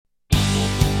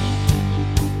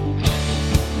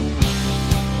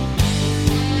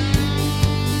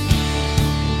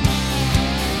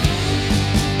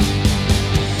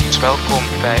Welkom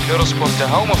bij Eurosport, de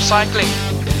home of cycling.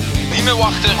 Niet meer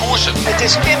wachten, koersen. Het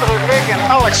is indrukwekkend.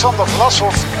 Alexander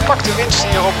Vlasov pakt de winst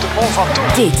hier op de Mont Ventoux.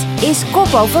 Dit is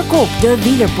Kop over Kop, de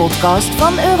wielerpodcast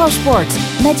van Eurosport.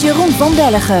 Met Jeroen van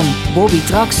Bellegem, Bobby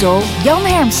Traxel, Jan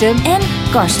Hermsen en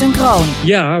Karsten Kroon.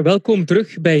 Ja, welkom terug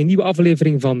bij een nieuwe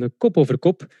aflevering van Kop over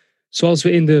Kop. Zoals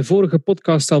we in de vorige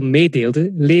podcast al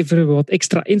meedeelden, leveren we wat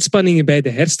extra inspanningen bij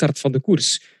de herstart van de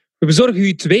koers. We bezorgen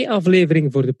u 2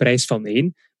 afleveringen voor de prijs van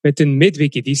 1, met een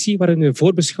midweek-editie waarin we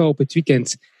voorbeschouwen op het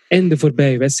weekend en de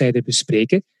voorbije wedstrijden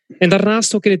bespreken. En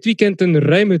daarnaast ook in het weekend een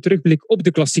ruime terugblik op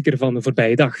de klassieker van de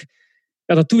voorbije dag.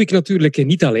 Ja, dat doe ik natuurlijk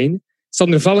niet alleen.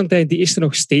 Sander Valentijn die is er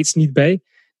nog steeds niet bij.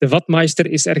 De Wadmeister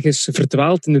is ergens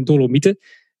verdwaald in de Dolomieten.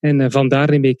 En vandaar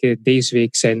neem ik deze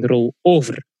week zijn rol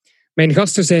over. Mijn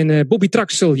gasten zijn Bobby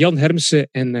Traxel, Jan Hermsen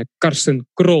en Karsten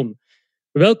Kroon.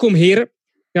 Welkom heren.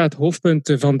 Ja, het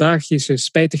hoofdpunt vandaag is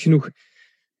spijtig genoeg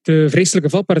de vreselijke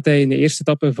valpartij in de eerste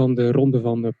etappe van de Ronde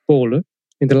van Polen.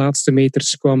 In de laatste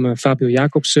meters kwam Fabio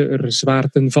Jacobsen er zwaar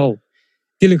ten val.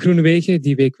 Dylan Groenewegen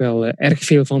die week wel erg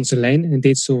veel van zijn lijn en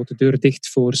deed zo de deur dicht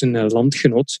voor zijn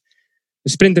landgenoot. De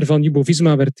sprinter van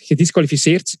Jumbo-Visma werd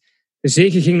gedisqualificeerd. De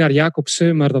zege ging naar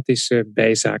Jacobsen, maar dat is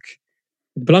bijzaak.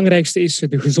 Het belangrijkste is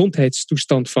de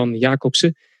gezondheidstoestand van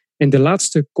Jacobsen. En de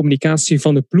laatste communicatie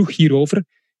van de ploeg hierover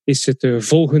is het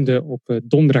volgende op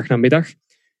donderdagnamiddag.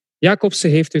 Jacobsen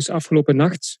heeft dus afgelopen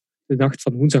nacht, de nacht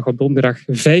van woensdag op donderdag,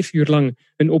 5 uur lang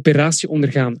een operatie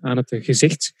ondergaan aan het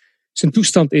gezicht. Zijn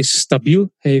toestand is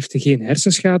stabiel. Hij heeft geen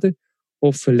hersenschade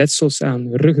of letsels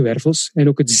aan ruggenwervels. En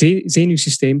ook het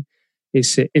zenuwsysteem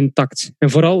is intact. En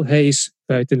vooral, hij is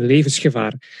buiten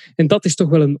levensgevaar. En dat is toch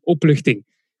wel een opluchting.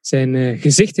 Zijn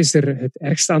gezicht is er het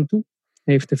ergst aan toe.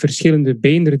 Hij heeft de verschillende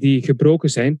beenderen die gebroken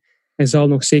zijn en zal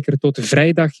nog zeker tot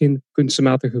vrijdag in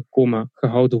kunstmatige coma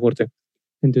gehouden worden.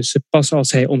 En dus pas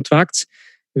als hij ontwaakt,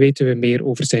 weten we meer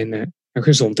over zijn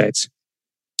gezondheid.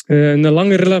 Een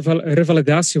lange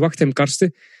revalidatie wacht hem,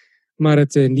 Karsten. Maar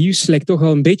het nieuws lijkt toch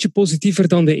al een beetje positiever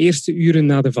dan de eerste uren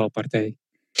na de valpartij.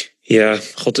 Ja,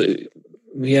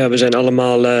 we zijn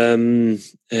allemaal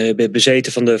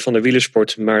bezeten van de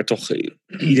wielersport. Maar toch,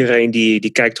 iedereen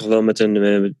die kijkt toch wel met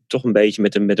een beetje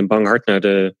met een bang hart naar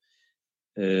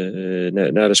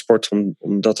de sport.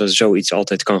 Omdat er zoiets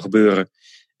altijd kan gebeuren.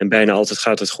 En bijna altijd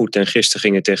gaat het goed. En gisteren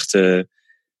ging het echt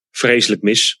vreselijk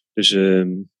mis. Dus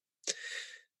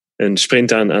een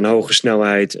sprint aan hoge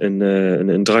snelheid.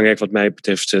 Een dranghek wat mij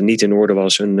betreft niet in orde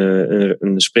was.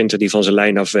 Een sprinter die van zijn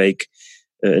lijn afweek.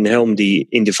 Een helm die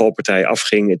in de valpartij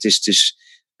afging. Het is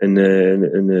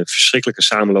een verschrikkelijke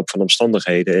samenloop van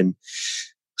omstandigheden. En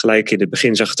gelijk in het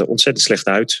begin zag het er ontzettend slecht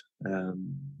uit.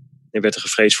 Er werd er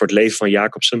gevreesd voor het leven van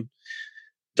Jacobsen.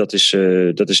 Dat is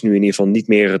nu in ieder geval niet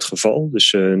meer het geval.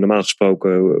 Dus normaal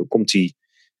gesproken komt hij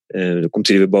er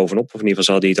weer bovenop. Of in ieder geval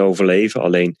zal hij het overleven.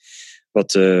 Alleen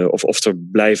of er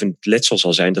blijvend letsel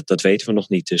zal zijn, dat weten we nog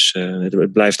niet. Dus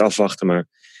het blijft afwachten. Maar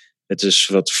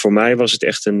voor mij was het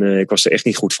echt ik was er echt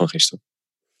niet goed van gisteren.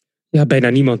 Ja, bijna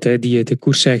niemand die de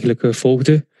koers eigenlijk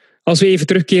volgde. Als we even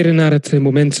terugkeren naar het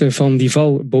moment van die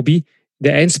val, Bobby.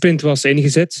 De eindsprint was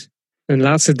ingezet. Een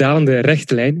laatste dalende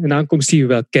rechte lijn. Een aankomst die we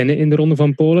wel kennen in de Ronde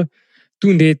van Polen.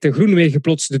 Toen deed de Groenewegen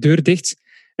plots de deur dicht.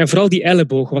 En vooral die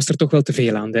elleboog was er toch wel te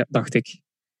veel aan, dacht ik.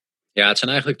 Ja, het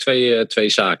zijn eigenlijk twee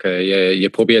zaken. Je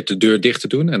probeert de deur dicht te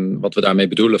doen. En wat we daarmee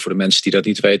bedoelen voor de mensen die dat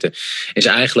niet weten, is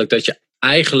eigenlijk dat je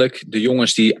de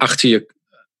jongens die achter je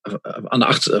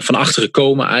van achteren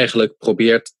komen, eigenlijk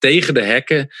probeert tegen de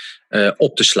hekken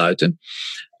op te sluiten.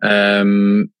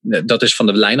 Dat is van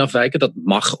de lijn afwijken. Dat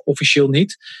mag officieel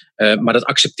niet. Maar dat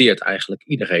accepteert eigenlijk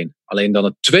iedereen. Alleen dan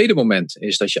het tweede moment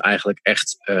is dat je eigenlijk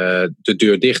echt de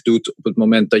deur dicht doet op het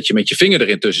moment dat je met je vinger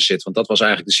erin tussen zit. Want dat was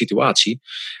eigenlijk de situatie.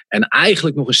 En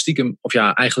eigenlijk nog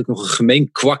een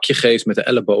gemeen kwakje geeft met de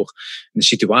elleboog. En de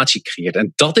situatie creëert.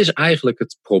 En dat is eigenlijk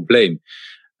het probleem.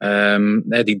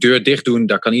 Die deur dicht doen,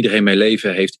 daar kan iedereen mee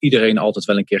leven. Heeft iedereen altijd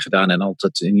wel een keer gedaan. En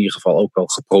altijd in ieder geval ook wel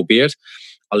geprobeerd.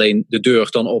 Alleen de deur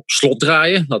dan op slot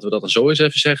draaien, laten we dat dan zo eens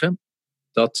even zeggen.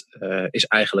 Dat is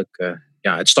eigenlijk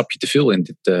het stapje te veel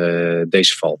in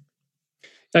deze val.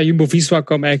 Ja, Jumbo-Visma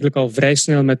kwam eigenlijk al vrij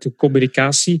snel met de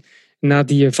communicatie na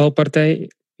die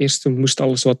valpartij. Eerst moest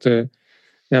alles wat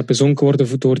bezonken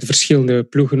worden door de verschillende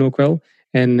ploegen ook wel.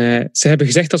 En ze hebben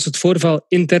gezegd dat ze het voorval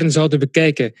intern zouden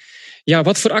bekijken. Ja,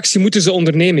 wat voor actie moeten ze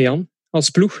ondernemen, Jan, als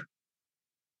ploeg?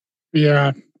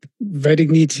 Ja, weet ik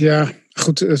niet. Ja,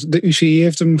 goed, de UCI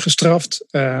heeft hem gestraft.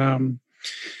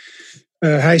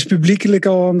 Hij is publiekelijk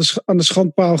al aan de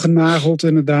schandpaal genageld,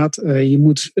 inderdaad.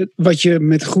 Wat je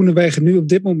met Groenewegen nu op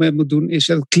dit moment moet doen, is,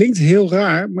 dat klinkt heel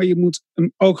raar, maar je moet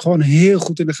hem ook gewoon heel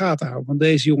goed in de gaten houden. Want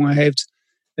deze jongen heeft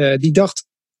Die dacht,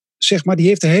 zeg maar, die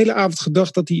heeft de hele avond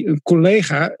gedacht dat hij een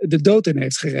collega de dood in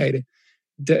heeft gereden.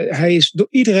 Hij is door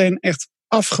iedereen echt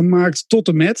afgemaakt tot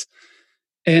en met.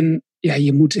 En ja,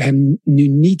 je moet hem nu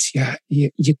niet... Ja,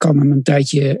 je kan hem een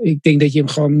tijdje... Ik denk dat je hem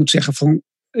gewoon moet zeggen van...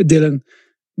 Dylan,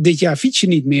 dit jaar fiets je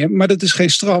niet meer. Maar dat is geen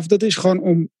straf. Dat is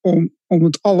gewoon om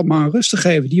het allemaal rust te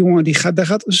geven. Die jongen, daar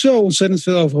gaat zo ontzettend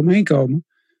veel over omheen komen.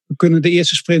 We kunnen de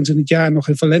eerste sprint in het jaar nog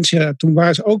in Valencia. Toen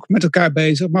waren ze ook met elkaar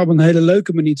bezig. Maar op een hele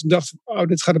leuke manier. Toen dachten we,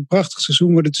 dit gaat een prachtig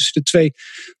seizoen worden tussen de 2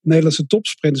 Nederlandse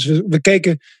topsprinters. We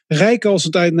keken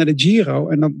rijkhalsend uit naar de Giro.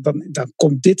 En dan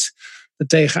komt dit er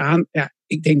tegenaan. Ja,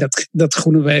 ik denk dat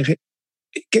Groenewegen...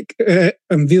 Kijk,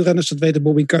 een wielrenners, dat weten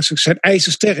Bobby Karsten, zijn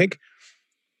ijzersterk.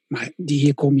 Maar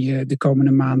hier kom je de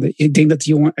komende maanden. Ik denk dat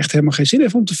die jongen echt helemaal geen zin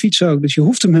heeft om te fietsen ook. Dus je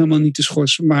hoeft hem helemaal niet te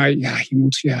schorsen. Maar ja,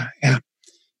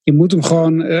 je moet hem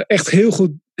gewoon echt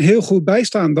heel goed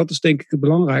bijstaan. Dat is denk ik het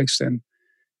belangrijkste.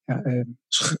 En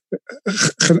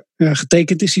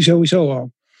getekend is hij sowieso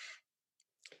al.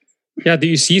 Ja, de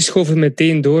UCI schoven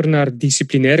meteen door naar de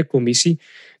disciplinaire commissie.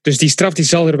 Dus die straf die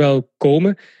zal er wel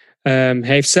komen. Hij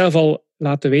heeft zelf al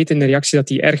laten weten in de reactie dat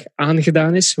hij erg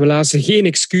aangedaan is. We lazen geen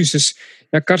excuses.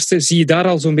 Ja, Karsten, zie je daar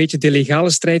al zo'n beetje de legale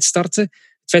strijd starten?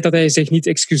 Het feit dat hij zich niet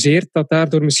excuseert, dat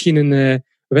daardoor misschien een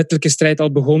wettelijke strijd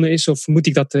al begonnen is? Of moet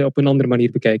ik dat op een andere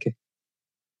manier bekijken?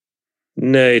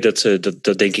 Nee,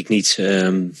 dat denk ik niet.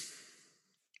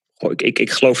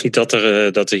 Ik geloof niet dat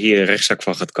er hier een rechtszaak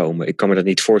van gaat komen. Ik kan me dat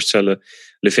niet voorstellen.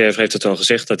 Lefevre heeft het al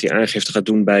gezegd dat hij aangifte gaat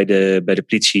doen bij de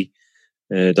politie.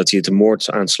 Dat hij het een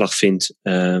moordaanslag vindt.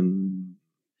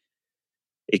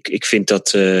 Ik vind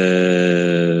dat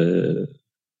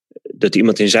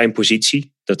iemand in zijn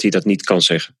positie, dat hij dat niet kan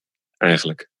zeggen,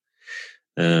 eigenlijk.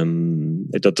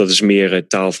 Dat is meer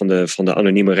taal van de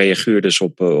anonieme reaguurders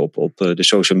op de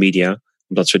social media,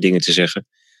 om dat soort dingen te zeggen.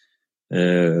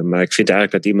 Maar ik vind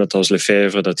eigenlijk dat iemand als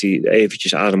Lefevre, dat hij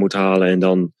eventjes adem moet halen en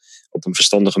dan op een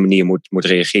verstandige manier moet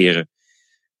reageren.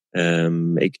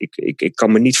 Ik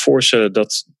kan me niet voorstellen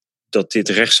dat dit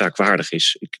rechtszaakwaardig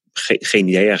is. Geen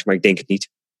idee eigenlijk, maar ik denk het niet.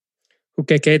 Hoe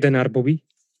kijk jij daarnaar, Bobby?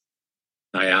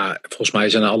 Nou ja, volgens mij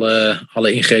zijn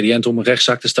alle ingrediënten om een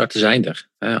rechtszaak te starten zijn er.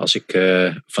 Als ik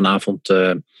vanavond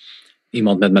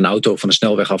iemand met mijn auto van de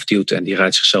snelweg afduwt en die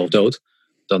rijdt zichzelf dood,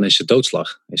 dan is het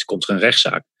doodslag. Dus komt er een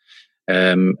rechtszaak.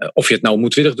 Of je het nou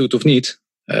moedwillig doet of niet,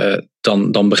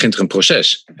 dan begint er een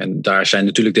proces. En daar zijn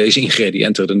natuurlijk deze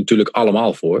ingrediënten er natuurlijk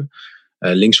allemaal voor.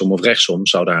 Linksom of rechtsom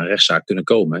zou daar een rechtszaak kunnen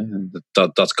komen.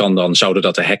 Zouden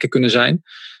dat de hekken kunnen zijn?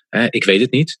 Ik weet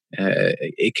het niet.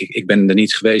 Ik ben er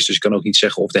niet geweest, dus ik kan ook niet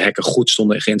zeggen of de hekken goed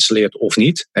stonden geïnstalleerd of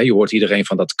niet. Je hoort iedereen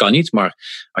van dat kan niet, maar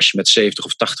als je met 70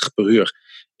 of 80 per uur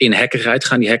in hekken rijdt,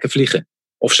 gaan die hekken vliegen.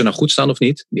 Of ze nou goed staan of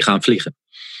niet, die gaan vliegen.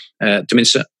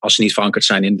 Tenminste, als ze niet verankerd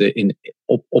zijn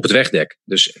op het wegdek.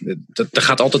 Dus er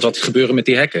gaat altijd wat gebeuren met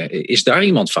die hekken. Is daar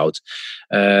iemand fout?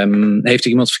 Heeft er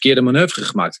iemand verkeerde manoeuvre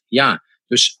gemaakt? Ja,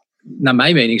 dus naar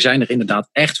mijn mening zijn er inderdaad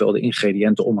echt wel de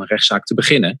ingrediënten om een rechtszaak te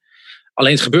beginnen.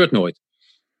 Alleen het gebeurt nooit.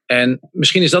 En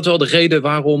misschien is dat wel de reden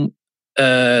waarom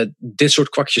dit soort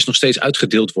kwakjes nog steeds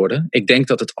uitgedeeld worden. Ik denk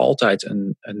dat het altijd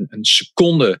een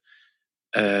seconde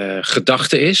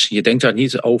gedachte is. Je denkt daar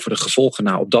niet over de gevolgen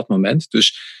na op dat moment.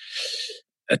 Dus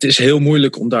het is heel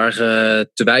moeilijk om daar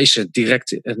te wijzen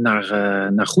direct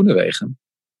naar Groenewegen.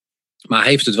 Maar hij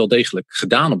heeft het wel degelijk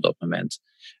gedaan op dat moment.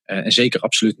 En zeker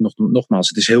absoluut nogmaals,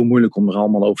 het is heel moeilijk om er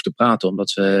allemaal over te praten,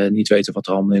 omdat we niet weten wat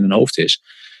er allemaal in hun hoofd is.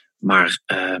 Maar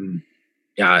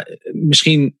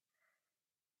misschien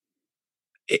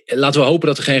laten we hopen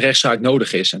dat er geen rechtszaak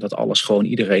nodig is en dat alles gewoon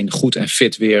iedereen goed en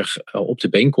fit weer op de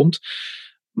been komt.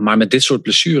 Maar met dit soort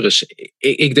blessures,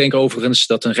 ik denk overigens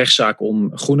dat een rechtszaak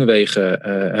om Groenewegen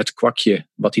het kwakje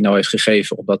wat hij nou heeft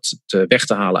gegeven, om dat weg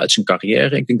te halen uit zijn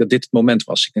carrière, ik denk dat dit het moment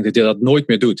was. Ik denk dat hij dat nooit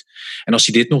meer doet. En als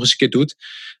hij dit nog eens een keer doet,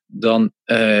 dan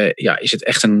is het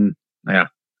echt een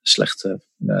slechte.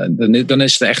 Dan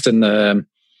is het echt een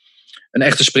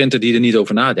echte sprinter die er niet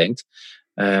over nadenkt.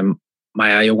 Maar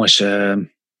ja, jongens,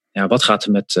 wat gaat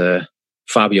er met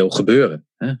Fabio gebeuren?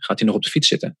 Gaat hij nog op de fiets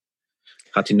zitten?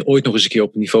 Gaat hij ooit nog eens een keer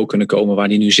op het niveau kunnen komen waar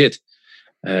hij nu zit?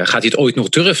 Gaat hij het ooit nog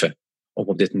durven om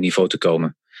op dit niveau te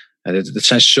komen? Dat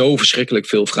zijn zo verschrikkelijk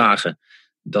veel vragen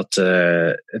dat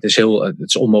het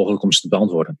is onmogelijk om ze te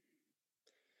beantwoorden.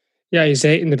 Ja, je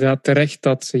zei inderdaad terecht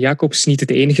dat Jacobs niet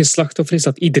het enige slachtoffer is.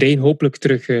 Dat iedereen hopelijk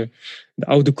terug de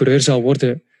oude coureur zal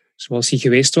worden zoals hij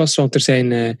geweest was. Want er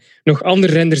zijn nog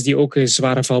andere renners die ook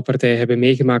zware valpartijen hebben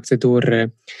meegemaakt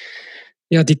door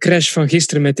die crash van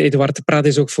gisteren met Eduard Prade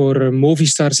is ook voor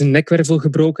Movistar zijn nekwervel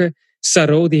gebroken.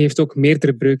 Sarro die heeft ook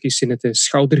meerdere breukjes in het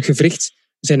schoudergewricht.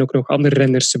 Er zijn ook nog andere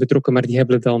renners betrokken, maar die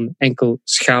hebben dan enkel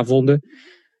schaafwonden.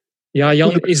 Ja,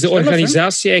 Jan, is de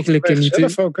organisatie eigenlijk niet...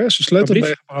 zelf ook, hè? Zijn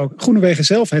sleutelbeen gebroken. Groenewegen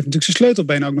zelf heeft natuurlijk zijn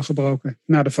sleutelbeen ook nog gebroken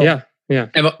na de val. Ja.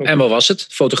 En wat was het?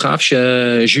 Fotograaf,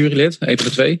 jurylid, een van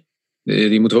de twee.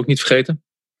 Die moeten we ook niet vergeten.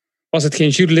 Was het geen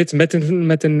jurylid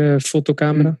met een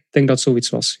fotocamera? Ik denk dat zoiets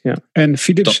was, ja. En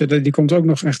Philips, die komt ook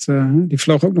nog echt... die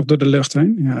vloog ook nog door de lucht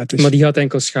heen. Ja, het is... Maar die had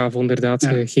enkel schaaf, inderdaad.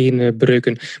 Geen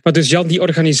breuken. Maar dus Jan, die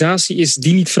organisatie, is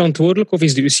die niet verantwoordelijk? Of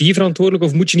is de UCI verantwoordelijk?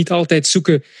 Of moet je niet altijd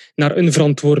zoeken naar een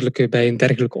verantwoordelijke bij een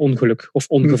dergelijk ongeluk of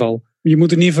ongeval? Je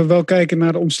moet in ieder geval wel kijken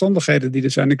naar de omstandigheden die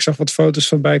er zijn. Ik zag wat foto's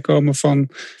voorbij komen van...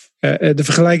 de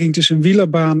vergelijking tussen een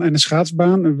wielerbaan en een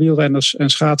schaatsbaan. Wielrenners en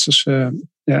schaatsers.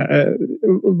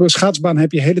 Op een schaatsbaan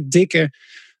heb je hele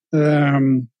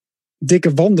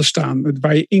dikke wanden staan.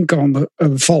 Waar je in kan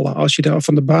vallen als je daar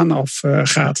van de baan af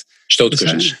gaat.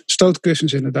 Stootkussens.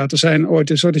 Stootkussens inderdaad. Er zijn ooit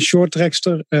een soort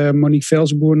shorttrackster. Monique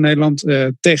Velzenboer in Nederland.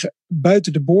 Tegen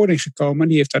buiten de boarding gekomen. En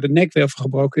die heeft daar de nekwervel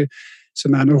gebroken. Is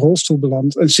naar een rolstoel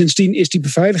beland. En sindsdien is die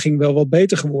beveiliging wel wat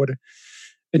beter geworden.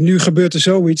 En nu gebeurt er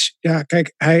zoiets. Ja,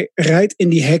 kijk, hij rijdt in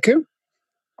die hekken.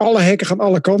 Alle hekken gaan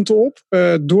alle kanten op.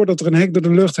 Doordat er een hek door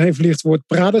de lucht heen vliegt, wordt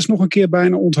Prades nog een keer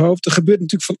bijna onthoofd. Er gebeurt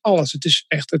natuurlijk van alles.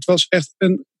 Het was echt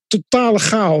een totale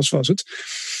chaos was het.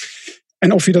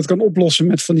 En of je dat kan oplossen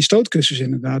met van die stootkussens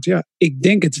inderdaad. Ja, ik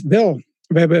denk het wel.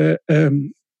 We hebben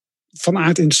Van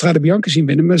Aert in de Strade Bianca zien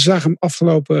winnen. Maar we zagen hem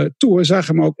afgelopen Tour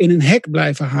hem ook in een hek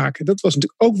blijven haken. Dat was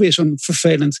natuurlijk ook weer zo'n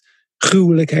vervelend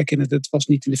gruwelijk hek in het. Het was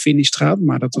niet in de finishstraat,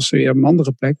 maar dat was weer een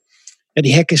andere plek. Ja,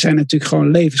 die hekken zijn natuurlijk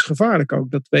gewoon levensgevaarlijk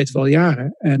ook. Dat weten we al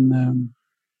jaren. En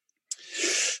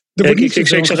ik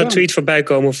zag een tweet voorbij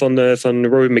komen van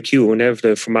Rory McEwen,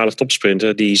 de voormalig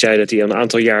topsprinter. Die zei dat hij een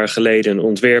aantal jaren geleden een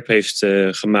ontwerp heeft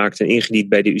gemaakt en ingediend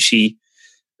bij de UCI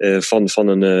van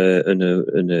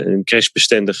een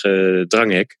crashbestendige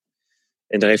dranghek.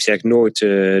 En daar heeft hij eigenlijk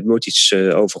nooit iets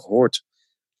over gehoord.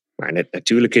 Maar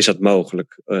natuurlijk is dat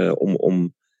mogelijk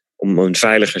om een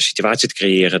veiliger situatie te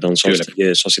creëren dan zoals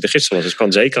hij er gisteren was. Het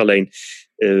kan zeker, alleen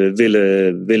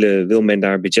wil men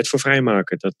daar budget voor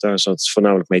vrijmaken. Daar zal het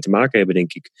voornamelijk mee te maken hebben,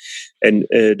 denk ik. En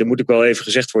er moet ook wel even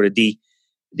gezegd worden,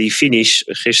 die finish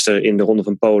gisteren in de Ronde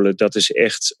van Polen, dat is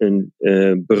echt een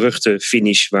beruchte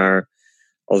finish waar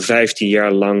al 15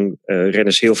 jaar lang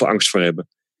renners heel veel angst voor hebben.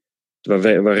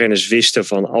 Waar renners wisten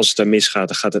van als het daar misgaat,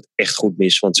 dan gaat het echt goed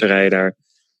mis. Want ze rijden daar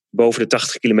boven de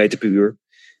 80 km per uur.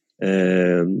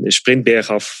 De sprintberg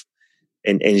af.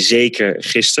 En zeker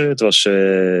gisteren. Het was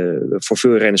voor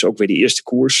veel renners ook weer de eerste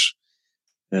koers.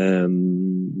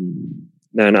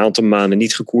 Na een aantal maanden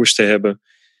niet gekoerst te hebben.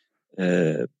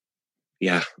 Het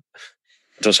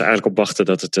was eigenlijk op wachten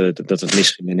dat het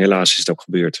misging. En helaas is het ook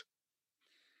gebeurd.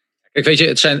 Kijk, weet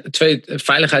je,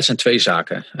 veiligheid zijn twee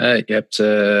zaken. Je hebt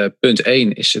punt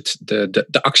 1 is het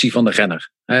de actie van de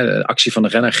renner. De actie van de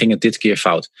renner ging het dit keer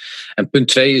fout. En punt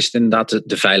 2 is het inderdaad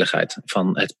de veiligheid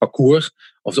van het parcours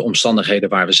of de omstandigheden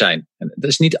waar we zijn. En er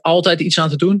is niet altijd iets aan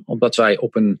te doen, omdat wij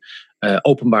op een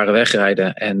openbare weg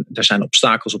rijden en er zijn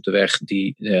obstakels op de weg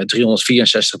die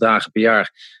 364 dagen per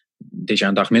jaar, dit jaar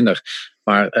een dag minder,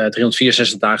 maar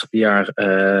 364 dagen per jaar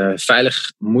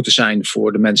veilig moeten zijn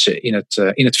voor de mensen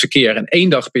in het verkeer. En 1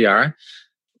 dag per jaar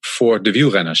voor de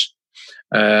wielrenners.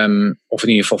 Of in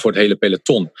ieder geval voor het hele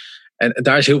peloton. En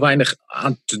daar is heel weinig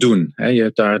aan te doen. Je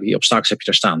hebt daar, die obstakels heb je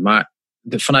daar staan. Maar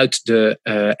vanuit de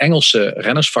Engelse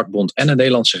rennersvakbond en de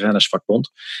Nederlandse rennersvakbond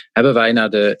hebben wij naar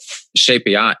de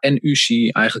CPA en UCI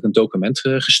eigenlijk een document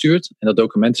gestuurd. En dat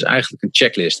document is eigenlijk een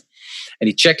checklist. En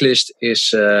die checklist is...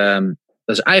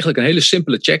 dat is eigenlijk een hele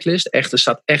simpele checklist. Er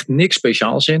staat echt niks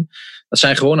speciaals in. Dat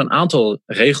zijn gewoon een aantal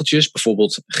regeltjes.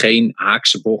 Bijvoorbeeld geen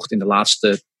haakse bocht in de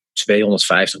laatste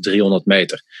 250, 300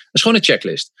 meter. Dat is gewoon een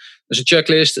checklist. Dus een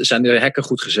checklist, zijn de hekken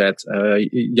goed gezet?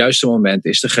 Juiste moment,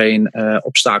 is er geen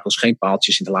obstakels, geen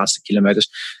paaltjes in de laatste kilometers.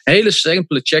 Een hele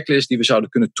simpele checklist die we zouden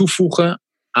kunnen toevoegen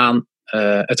aan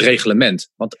het reglement.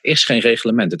 Want er is geen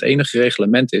reglement. Het enige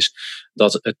reglement is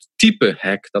dat het type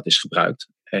hek dat is gebruikt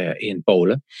in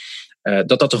Polen,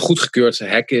 dat een goedgekeurd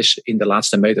hek is in de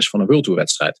laatste meters van een World Tour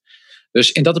wedstrijd.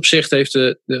 Dus in dat opzicht heeft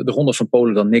de Ronde van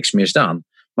Polen dan niks misdaan.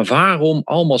 Maar waarom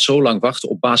allemaal zo lang wachten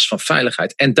op basis van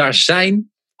veiligheid? En daar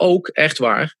zijn ook echt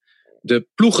waar de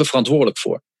ploegen verantwoordelijk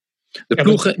voor. De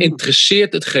ploegen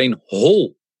interesseert het geen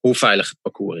hol hoe veilig het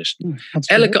parcours is.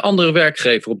 Elke andere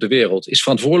werkgever op de wereld is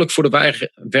verantwoordelijk voor de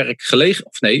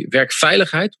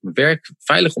werkveiligheid,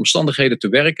 veilige omstandigheden te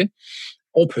werken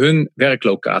op hun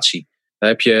werklocatie.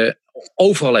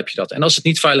 Overal heb je dat. En als het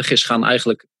niet veilig is, gaan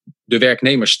eigenlijk de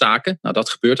werknemers staken. Nou, dat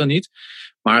gebeurt dan niet.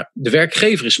 Maar de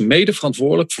werkgever is mede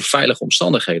verantwoordelijk voor veilige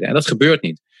omstandigheden. En dat gebeurt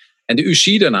niet. En de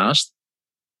UCI daarnaast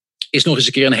is nog eens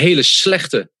een keer een hele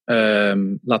slechte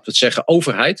laten we het zeggen,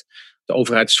 overheid. De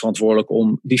overheid is verantwoordelijk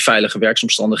om die veilige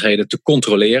werksomstandigheden te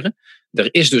controleren. Er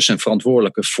is dus een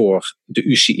verantwoordelijke voor de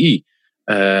UCI,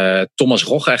 Thomas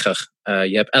Rogegger.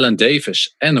 Je hebt Alan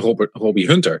Davis en Robbie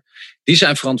Hunter. Die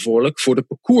zijn verantwoordelijk voor de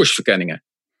parcoursverkenningen.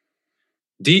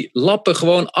 Die lappen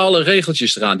gewoon alle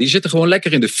regeltjes eraan. Die zitten gewoon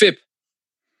lekker in de VIP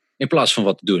in plaats van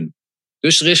wat te doen.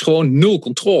 Dus er is gewoon 0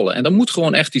 controle. En er moet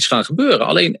gewoon echt iets gaan gebeuren.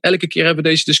 Alleen elke keer hebben we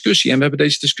deze discussie. En we hebben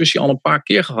deze discussie al een paar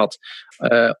keer gehad.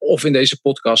 Of in deze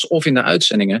podcast of in de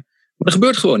uitzendingen. Maar er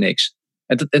gebeurt gewoon niks.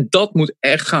 En dat moet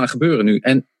echt gaan gebeuren nu.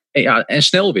 En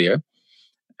snel weer.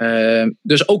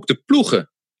 Dus ook de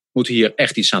ploegen moeten hier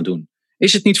echt iets aan doen.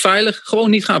 Is het niet veilig? Gewoon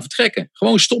niet gaan vertrekken.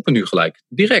 Gewoon stoppen nu gelijk.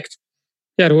 Direct.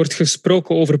 Ja, er wordt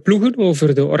gesproken over ploegen,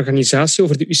 over de organisatie,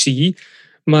 over de UCI.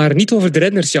 Maar niet over de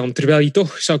renners, Jan. Terwijl je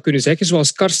toch zou kunnen zeggen,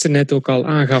 zoals Karsten net ook al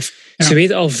aangaf. Ja. Ze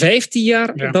weten al 15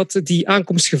 jaar dat die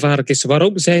aankomst gevaarlijk is.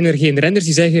 Waarom zijn er geen renners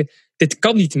die zeggen, dit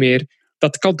kan niet meer?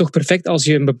 Dat kan toch perfect als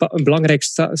je een belangrijk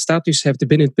status hebt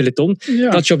binnen het peloton. Ja.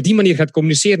 Dat je op die manier gaat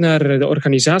communiceren naar de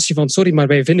organisatie van sorry, maar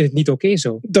wij vinden het niet oké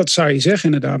zo. Dat zou je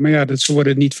zeggen inderdaad. Maar ja, ze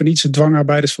worden niet voor niets de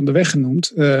dwangarbeiders van de weg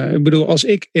genoemd. Ik bedoel, als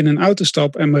ik in een auto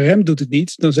stap en mijn rem doet het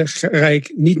niet, dan rijd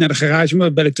ik niet naar de garage,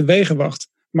 maar bel ik de wegenwacht.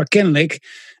 Maar kennelijk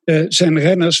zijn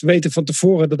renners weten van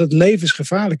tevoren dat het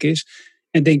levensgevaarlijk is.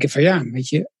 En denken van ja, weet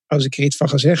je, als ik er iets van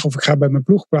ga zeggen of ik ga bij mijn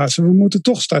ploeg plaatsen, we moeten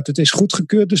toch starten. Het is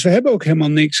goedgekeurd, dus we hebben ook helemaal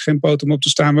niks, geen poot om op te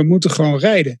staan. We moeten gewoon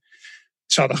rijden.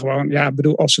 Ze hadden gewoon, ja,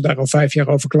 bedoel, als ze daar al 5 jaar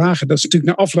over klagen, dat is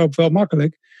natuurlijk na afloop wel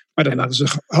makkelijk. Maar dan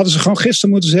hadden ze gewoon gisteren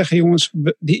moeten zeggen, jongens,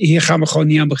 hier gaan we gewoon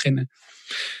niet aan beginnen.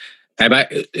 Hey,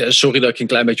 maar, sorry dat ik je een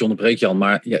klein beetje onderbreek, Jan,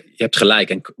 maar je hebt gelijk.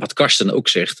 En wat Karsten ook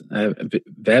zegt, we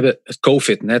hebben het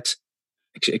COVID net,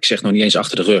 ik zeg nog niet eens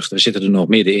achter de rug. We zitten er nog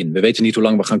middenin. We weten niet hoe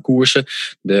lang we gaan koersen.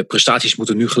 De prestaties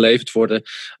moeten nu geleverd worden.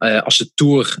 Als de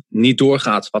Tour niet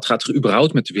doorgaat, wat gaat er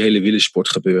überhaupt met de hele wielersport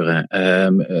gebeuren?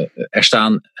 Er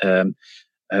staan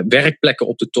werkplekken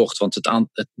op de tocht, want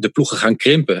de ploegen gaan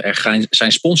krimpen. Er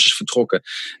zijn sponsors vertrokken.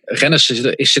 Renners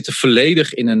zitten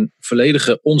volledig in een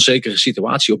volledige onzekere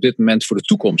situatie op dit moment voor de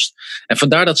toekomst. En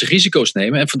vandaar dat ze risico's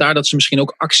nemen en vandaar dat ze misschien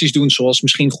ook acties doen zoals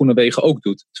misschien Groenewegen ook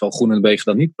doet. Terwijl Groenewegen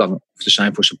dan niet bang hoeft te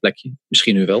zijn voor zijn plekje.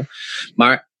 Misschien nu wel.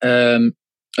 Maar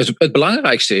het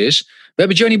belangrijkste is, we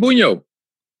hebben Gianni Bugno.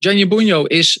 Gianni Bugno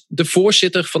is de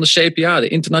voorzitter van de CPA, de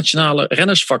Internationale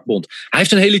Rennersvakbond. Hij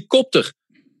heeft een helikopter.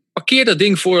 Parkeer dat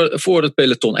ding voor het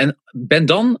peloton. En ben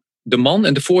dan de man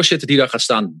en de voorzitter die daar gaat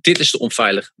staan. Dit is te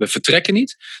onveilig. We vertrekken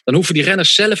niet. Dan hoeven die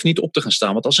renners zelf niet op te gaan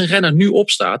staan. Want als een renner nu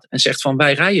opstaat en zegt van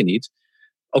wij rijden niet.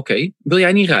 Oké, wil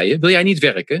jij niet rijden? Wil jij niet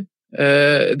werken?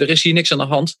 Er is hier niks aan de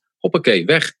hand. Hoppakee,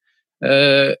 weg.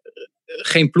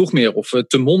 Geen ploeg meer of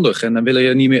te mondig. En dan wil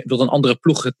een andere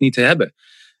ploeg het niet hebben.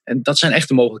 En dat zijn echt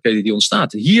de mogelijkheden die ontstaan.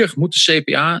 Hier moet de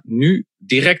CPA nu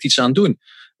direct iets aan doen.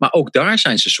 Maar ook daar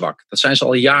zijn ze zwak. Dat zijn ze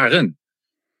al jaren.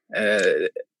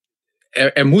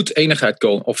 Er moet eenigheid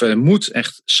komen. Of er moet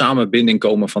echt samenbinding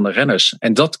komen van de renners.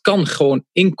 En dat kan gewoon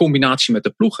in combinatie met de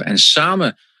ploegen. En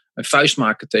samen een vuist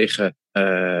maken tegen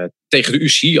de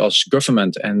UCI als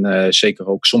government. En zeker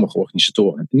ook sommige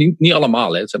organisatoren. Niet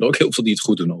allemaal. Hè. Het zijn er ook heel veel die het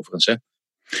goed doen overigens. Hè.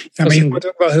 Ja, maar je hoort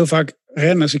ook wel heel vaak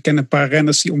renners. Ik ken een paar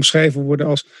renners die omschreven worden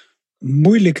als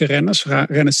moeilijke renners.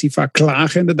 Renners die vaak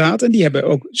klagen inderdaad. En die hebben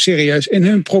ook serieus in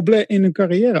hun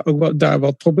carrière ook wel daar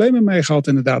wat problemen mee gehad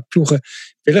inderdaad. Ploegen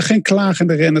willen geen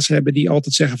klagende renners hebben die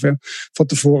altijd zeggen van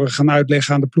tevoren gaan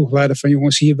uitleggen aan de ploegleider van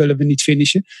jongens, hier willen we niet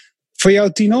finishen. Voor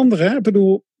jou 10 anderen, hè? Ik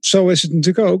bedoel, zo is het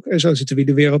natuurlijk ook. En zo zit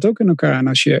de wereld ook in elkaar. En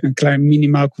als je een klein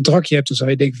minimaal contractje hebt, dan zou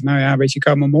je denken van nou ja, weet je, ik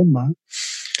hou mijn mond maar.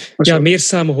 Ja, meer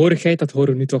samenhorigheid, dat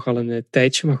horen we nu toch al een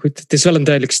tijdje. Maar goed, het is wel een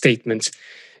duidelijk statement.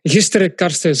 Gisteren,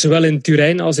 Karsten, zowel in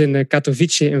Turijn als in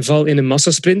Katowice een val in een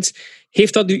massasprint.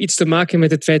 Heeft dat nu iets te maken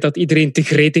met het feit dat iedereen te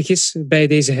gretig is bij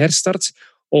deze herstart?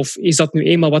 Of is dat nu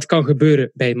eenmaal wat kan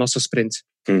gebeuren bij een massasprint?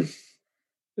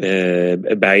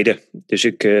 Beide. Dus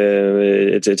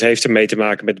het heeft ermee te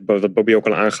maken met wat Bobby ook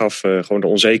al aangaf. Gewoon de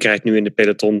onzekerheid nu in de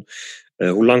peloton.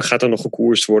 Hoe lang gaat er nog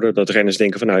gekoerst worden? Dat renners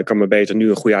denken van nou, ik kan maar beter nu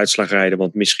een goede uitslag rijden.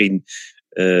 Want misschien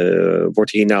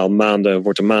wordt hierna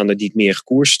maanden niet meer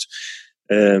gekoerst.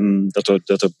 Dat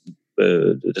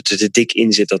het er dik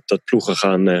in zit dat ploegen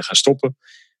gaan stoppen.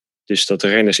 Dus dat de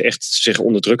renners echt zich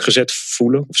onder druk gezet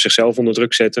voelen. Of zichzelf onder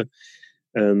druk zetten.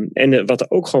 En wat er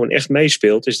ook gewoon echt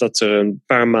meespeelt, is dat er een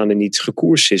paar maanden niet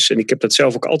gekoerst is. En ik heb dat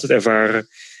zelf ook altijd ervaren.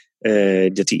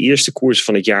 Dat die eerste koers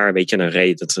van het jaar, weet je, daar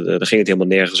ging het helemaal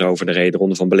nergens over. De reden de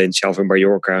Ronde van Valencia of in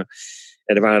Mallorca.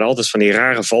 En er waren altijd van die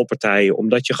rare valpartijen,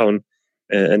 omdat je gewoon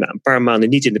een paar maanden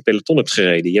niet in de peloton hebt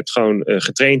gereden. Je hebt gewoon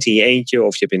getraind in je eentje,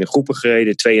 of je hebt in een groepen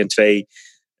gereden, 2 en 2.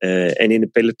 En in de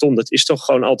peloton, dat is toch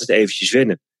gewoon altijd eventjes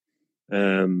wennen.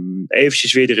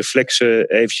 Eventjes weer de reflexen,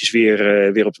 eventjes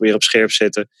weer op scherp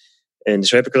zetten. En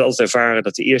zo heb ik het altijd ervaren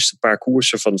dat de eerste paar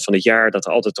koersen van het jaar, dat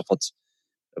er altijd toch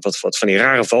wat van die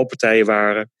rare valpartijen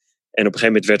waren. En op een gegeven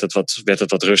moment werd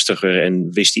het wat rustiger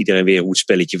en wist iedereen weer hoe het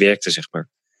spelletje werkte, zeg maar.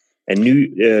 En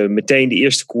nu meteen de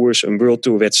eerste koers, een World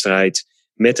Tour wedstrijd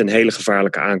met een hele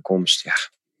gevaarlijke aankomst. Ja.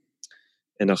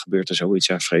 En dan gebeurt er zoiets,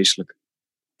 ja, vreselijk.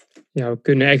 Ja, we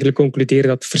kunnen eigenlijk concluderen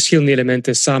dat verschillende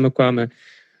elementen samenkwamen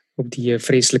op die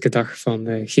vreselijke dag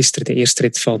van gisteren, de eerste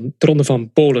rit van de Ronde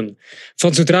van Polen.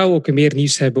 Van zodra we ook meer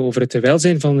nieuws hebben over het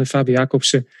welzijn van Fabio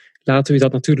Jacobsen, laten we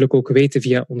dat natuurlijk ook weten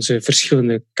via onze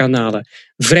verschillende kanalen.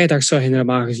 Vrijdag zou hij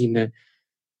normaal gezien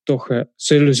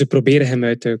zullen ze proberen hem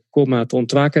uit de coma te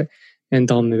ontwaken en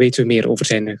dan weten we meer over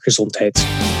zijn gezondheid.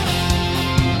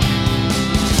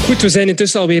 Goed, we zijn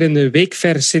intussen alweer een week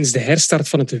ver sinds de herstart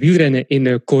van het wielrennen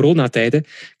in coronatijden.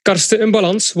 Karsten, een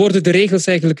balans. Worden de regels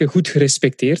eigenlijk goed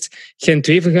gerespecteerd?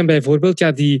 Gent-Wevelgem bijvoorbeeld,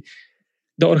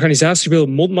 de organisatie wil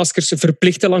mondmaskers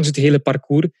verplichten langs het hele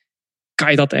parcours. Kan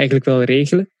je dat eigenlijk wel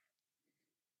regelen?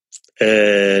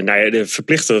 De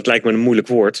verplichten, dat lijkt me een moeilijk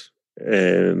woord.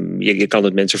 Je kan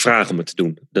het mensen vragen om het te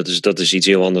doen. Dat is iets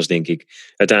heel anders, denk ik.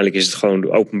 Uiteindelijk is het gewoon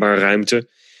de openbare ruimte.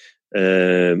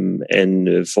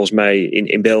 Volgens mij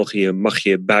in België mag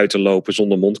je buiten lopen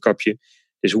zonder mondkapje.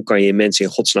 Dus hoe kan je mensen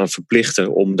in godsnaam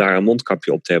verplichten om daar een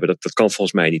mondkapje op te hebben? Dat kan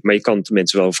volgens mij niet. Maar je kan het de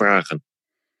mensen wel vragen.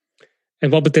 En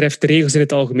wat betreft de regels in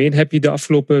het algemeen, heb je de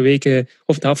afgelopen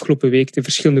week de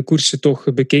verschillende koersen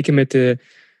toch bekeken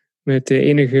met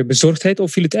enige bezorgdheid?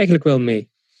 Of viel het eigenlijk wel mee?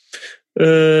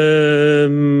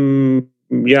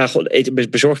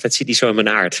 Bezorgdheid zit niet zo in mijn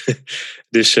aard.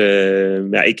 Dus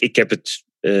ik heb het...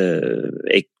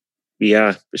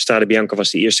 Strade Bianca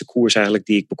was de eerste koers eigenlijk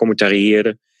die ik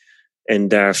becommentarieerde. En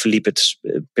daar verliep het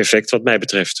perfect wat mij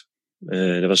betreft.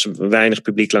 Er was weinig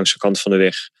publiek langs de kant van de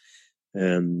weg.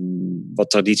 Wat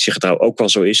traditiegetrouw ook wel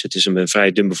zo is. Het is een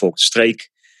vrij dunbevolkte streek.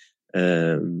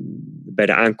 Bij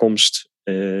de aankomst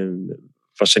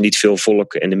was er niet veel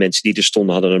volk. En de mensen die er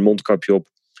stonden hadden een mondkapje op.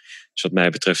 Dus wat mij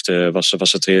betreft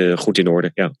was het goed in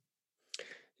orde, ja.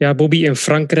 Ja, Bobby, in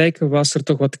Frankrijk was er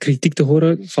toch wat kritiek te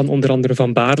horen van onder andere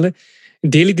Van Baarle.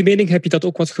 Deel je de mening? Heb je dat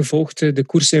ook wat gevolgd, de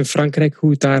koers in Frankrijk,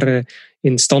 hoe het daar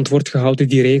in stand wordt gehouden,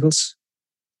 die regels?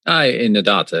 Ja,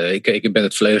 inderdaad. Ik ben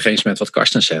het volledig eens met wat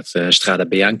Karsten zegt. Strade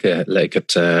Bianca leek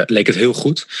het heel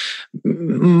goed.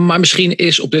 Maar misschien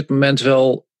is op dit moment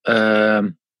wel...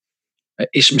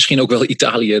 Is misschien ook wel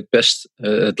Italië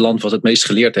het land wat het meest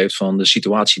geleerd heeft van de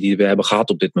situatie die we hebben gehad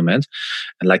op dit moment.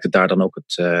 En lijkt het daar dan ook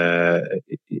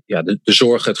de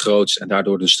zorg het grootst en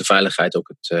daardoor dus de veiligheid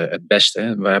ook het beste.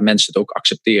 Hè, waar mensen het ook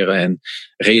accepteren en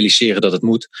realiseren dat het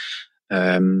moet.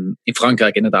 In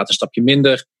Frankrijk inderdaad een stapje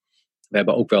minder. We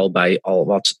hebben ook wel bij al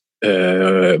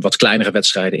wat kleinere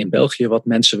wedstrijden in België wat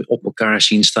mensen op elkaar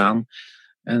zien staan.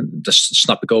 En dat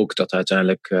snap ik ook dat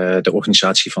uiteindelijk de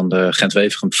organisatie van de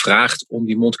Gent-Wevelgem vraagt om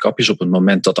die mondkapjes op het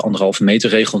moment dat de 1,5 meter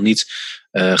regel niet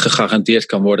gegarandeerd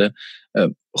kan worden.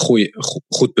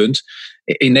 Goed punt.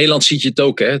 In Nederland zie je het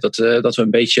ook, hè, dat we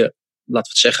een beetje, laten we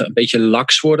het zeggen, een beetje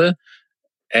laks worden.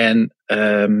 En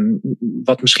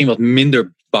misschien wat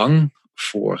minder bang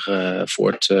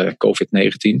voor het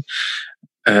COVID-19.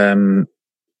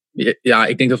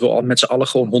 Ik denk dat we al met z'n allen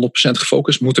gewoon 100%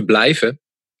 gefocust moeten blijven.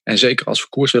 En zeker als we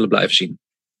koers willen blijven zien.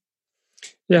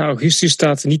 Ja, augustus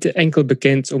staat niet enkel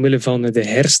bekend omwille van de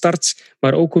herstart,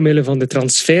 maar ook omwille van de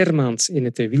transfermaand in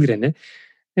het wielrennen.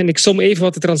 En ik som even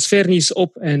wat de transfernieuws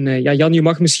op. En Jan, je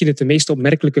mag misschien het meest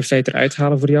opmerkelijke feit eruit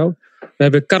halen voor jou. We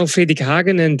hebben Carl Fredrik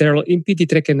Hagen en Daryl Impey, die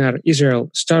trekken naar Israel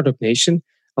Startup Nation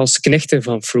als knechten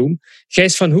van Froome.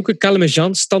 Gijs van Hoeken, Calme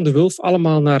Jean, Stan de Wulf,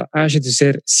 allemaal naar Age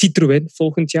Desert Citroën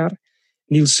volgend jaar.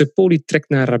 Niels Poli trekt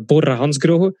naar Bora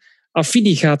Hansgrohe.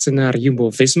 Affini gaat naar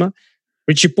Jumbo-Visma.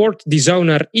 Richie Porte die zou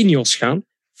naar Ineos gaan,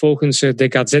 volgens de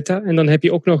Gazzetta. En dan heb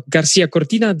je ook nog Garcia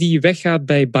Cortina die weggaat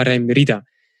bij Bahrain Merida.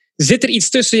 Zit er iets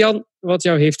tussen, Jan, wat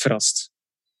jou heeft verrast?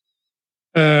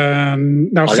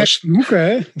 Gijs van Hoeken,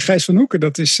 hè? Gijs van Hoeken,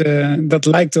 dat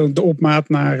lijkt de opmaat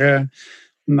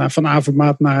van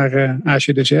avondmaat naar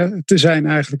Age Desert te zijn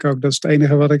eigenlijk ook. Dat is het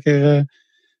enige wat ik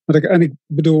en ik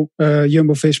bedoel,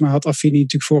 Jumbo-Visma had Affini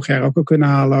natuurlijk vorig jaar ook al kunnen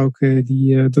halen. Ook,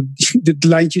 dit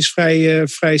lijntje is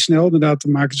vrij snel inderdaad te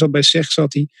maken. Zat bij Zeg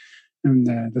zat hij. En,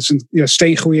 dat is een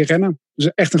steengoeie renner.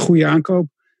 Dus echt een goede aankoop.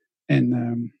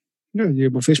 En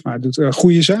Jumbo-Visma doet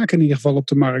goede zaken in ieder geval op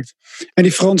de markt. En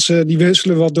die Fransen die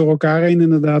wisselen wat door elkaar heen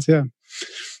inderdaad. Ja.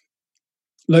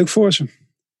 Leuk voor ze.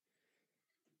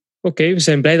 Oké, we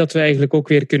zijn blij dat we eigenlijk ook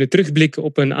weer kunnen terugblikken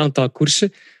op een aantal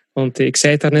koersen. Want ik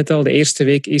zei het daarnet al, de eerste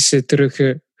week is terug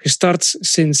gestart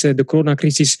sinds de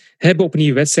coronacrisis, hebben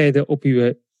opnieuw wedstrijden op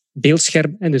uw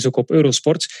beeldscherm en dus ook op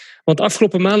Eurosport. Want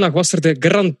afgelopen maandag was er de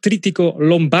Gran Tritico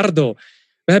Lombardo.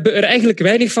 We hebben er eigenlijk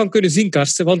weinig van kunnen zien,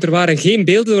 Karsten, want er waren geen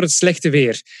beelden door het slechte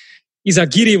weer.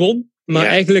 Izagirre won, maar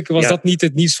eigenlijk was dat niet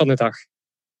het nieuws van de dag.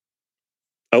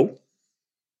 Oh?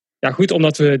 Ja goed,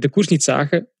 omdat we de koers niet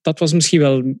zagen. Dat was misschien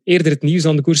wel eerder het nieuws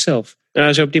dan de koers zelf.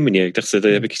 Ja, zo op die manier. Ik dacht, dat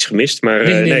heb ik iets gemist.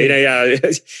 Maar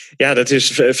ja, dat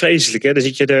is vreselijk. Hè? Dan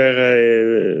zit je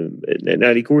er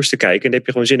naar die koers te kijken. En dan heb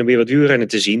je gewoon zin om weer wat wielrennen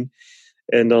te zien.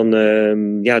 En dan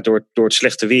door het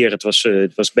slechte weer.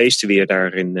 Het was beestenweer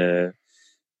daar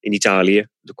in Italië.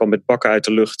 Er kwam met bakken uit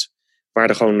de lucht. Waren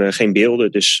er gewoon geen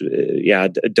beelden. Dus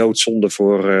doodzonde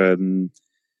voor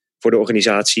de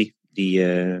organisatie. Die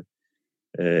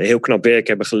heel knap werk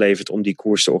hebben geleverd om die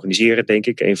koers te organiseren, denk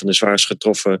ik. Een van de zwaarst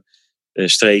getroffen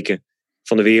streken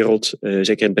van de wereld.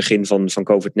 Zeker in het begin van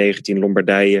COVID-19,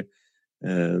 Lombardije.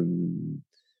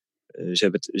 Ze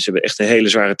hebben echt een hele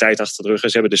zware tijd achter de rug. En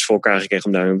ze hebben dus voor elkaar gekregen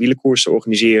om daar een wielerkoers te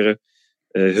organiseren.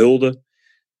 Hulde.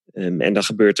 En dan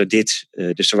gebeurt er dit.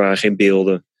 Dus er waren geen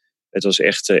beelden. Het was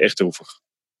echt droevig.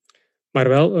 Maar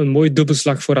wel een mooie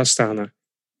dubbelslag voor Astana.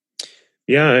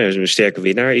 Ja, een sterke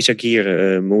winnaar.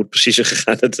 Izagirre. Hoe het precies is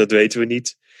gegaan, dat weten we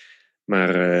niet.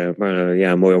 Maar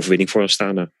een mooie overwinning voor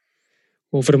Astana.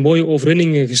 Over mooie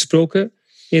overwinningen gesproken.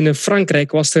 In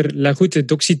Frankrijk was er La Route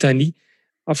d'Occitanie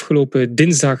afgelopen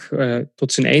dinsdag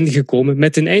tot zijn einde gekomen.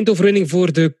 Met een eindoverwinning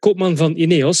voor de kopman van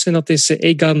Ineos. En dat is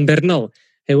Egan Bernal.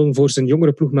 Hij won voor zijn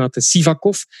jongere ploegmaat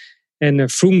Sivakov. En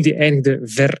Froome die eindigde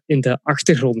ver in de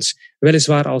achtergrond.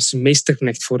 Weliswaar als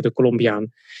meesterknecht voor de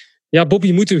Colombiaan. Ja,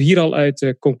 Bobby, moeten we hier al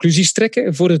uit conclusies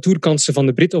trekken voor de toerkansen van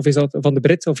de Brit?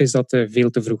 Of is dat veel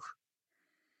te vroeg?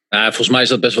 Volgens mij is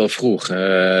dat best wel vroeg.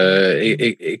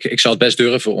 Ik zou het best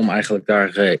durven om eigenlijk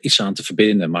daar iets aan te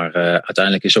verbinden. Maar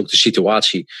uiteindelijk is ook de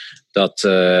situatie dat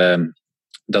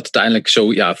uiteindelijk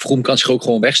zo... Ja, Froome kan zich ook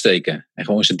gewoon wegsteken en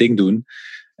gewoon zijn ding doen.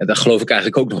 En daar geloof ik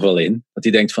eigenlijk ook nog wel in. Dat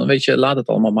hij denkt van, weet je, laat het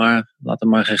allemaal maar. Laat het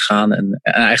maar gaan gaan. En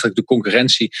eigenlijk de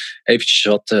concurrentie eventjes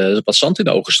wat zand in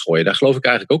de ogen strooien. Daar geloof ik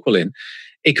eigenlijk ook wel in.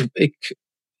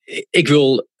 Ik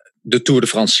wil de Tour de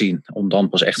France zien. Om dan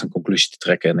pas echt een conclusie te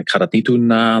trekken. En ik ga dat niet doen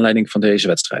naar aanleiding van deze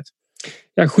wedstrijd.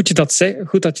 Ja, goed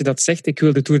dat je dat zegt. Ik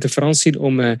wil de Tour de France zien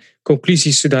om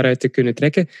conclusies daaruit te kunnen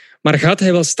trekken. Maar gaat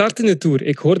hij wel starten in de Tour?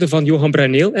 Ik hoorde van Johan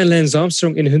Bruyneel en Lance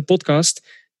Armstrong in hun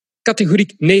podcast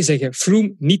categoriek nee zeggen.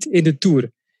 Froome niet in de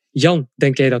Tour. Jan,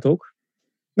 denk jij dat ook?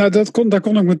 Nou, daar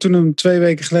kon ik me toen 2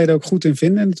 weken geleden ook goed in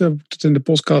vinden. En dat heb ik het in de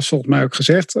podcast volgens mij ook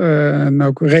gezegd. En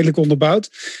ook redelijk onderbouwd.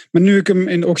 Maar nu ik hem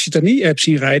in Occitanie heb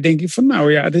zien rijden, denk ik van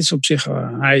nou ja, dit is op zich...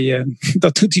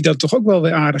 dat doet hij dan toch ook wel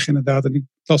weer aardig inderdaad. En ik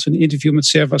las een interview met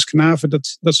Servas Knaven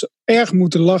dat ze erg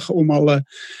moeten lachen om alle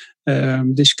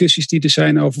discussies die er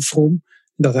zijn over Froome.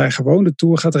 Dat hij gewoon de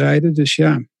Tour gaat rijden. Dus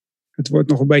ja, het wordt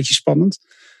nog een beetje spannend.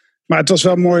 Maar het was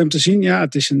wel mooi om te zien. Ja,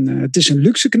 het is een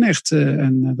luxe knecht.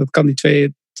 En dat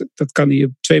kan hij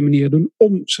op 2 manieren doen.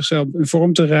 Om zichzelf in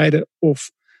vorm te rijden.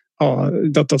 Of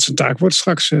dat zijn taak wordt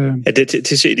straks.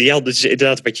 Het is ideaal. Dit is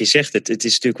inderdaad wat je zegt. Het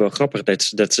is natuurlijk wel grappig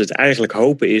dat het eigenlijk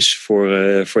hopen is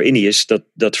voor Ineos.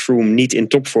 Dat Froome niet in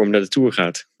topvorm naar de Tour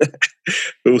gaat.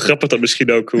 Hoe grappig dat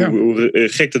misschien ook. Hoe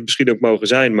gek dat misschien ook mogen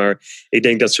zijn. Maar ik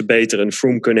denk dat ze beter een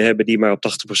Froome kunnen hebben die maar op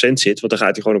 80% zit. Want dan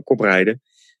gaat hij gewoon op kop rijden.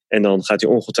 En dan gaat hij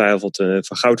ongetwijfeld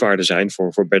van goudwaarde zijn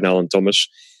voor Bernal en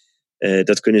Thomas.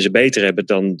 Dat kunnen ze beter hebben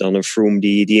dan een Froome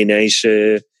die ineens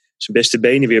zijn beste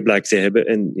benen weer blijkt te hebben.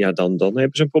 En ja, dan hebben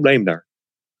ze een probleem daar.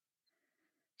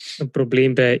 Een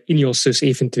probleem bij Ineos dus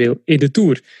eventueel in de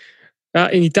Tour. Ja,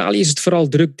 in Italië is het vooral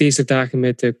druk deze dagen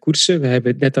met koersen. We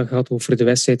hebben het net al gehad over de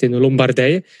wedstrijd in de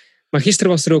Lombardije. Maar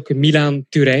gisteren was er ook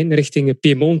Milaan-Turijn. Richting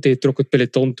Piemonte trok het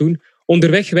peloton toen.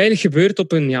 Onderweg weinig gebeurd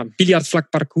op een biljartvlak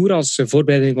parcours als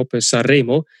voorbereiding op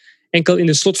Sanremo. Enkel in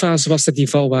de slotfase was er die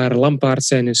val waar Lampaard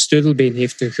zijn sleutelbeen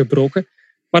heeft gebroken.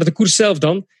 Maar de koers zelf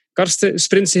dan. Karsten,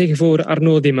 sprintzege voor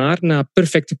Arnaud Démare na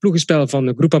perfecte ploegenspel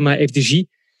van Groupama FDJ.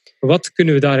 Wat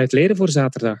kunnen we daaruit leren voor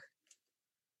zaterdag?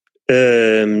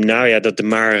 Dat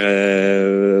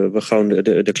Démare gewoon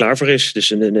er klaar voor is. Dus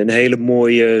een hele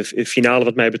mooie finale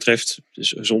wat mij betreft. Dus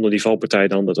zonder die valpartij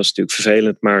dan, dat was natuurlijk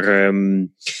vervelend. Maar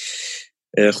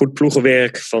goed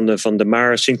ploegenwerk van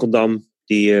Démare. Sinkeldam,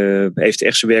 die heeft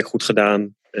echt zijn werk goed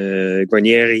gedaan.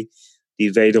 Guarnieri,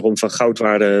 die wederom van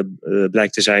goudwaarde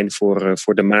blijkt te zijn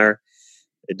voor Démare.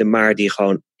 Démare die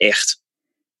gewoon echt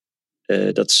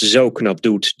dat zo knap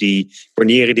doet. Die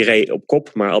Guarnieri die reed op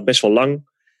kop, maar al best wel lang.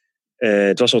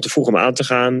 Het was al te vroeg om aan te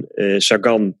gaan.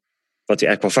 Sagan, wat hij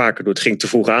eigenlijk wel vaker doet, ging te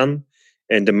vroeg aan.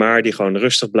 En Démare die gewoon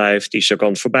rustig blijft, die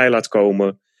Sagan voorbij laat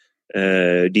komen.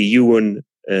 Die Ewan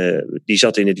Die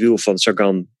zat in het wiel van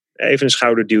Sagan. Even een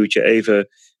schouderduwtje, even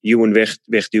Ewan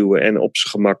wegduwen en op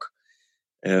zijn gemak.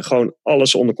 Gewoon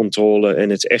alles onder controle. En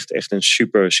het is echt een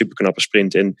super, super knappe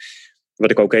sprint. En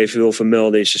wat ik ook even wil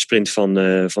vermelden is de sprint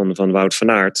van Wout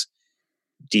van Aert.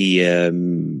 Die,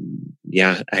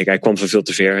 hij kwam van veel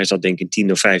te ver. Hij zat denk ik in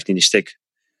 10 of 15e stek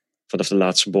vanaf de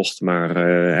laatste bocht. Maar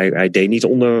hij deed niet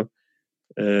onder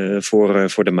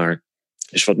voor de maar.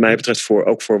 Dus wat mij betreft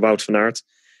ook voor Wout van Aert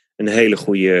een hele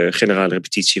goede generale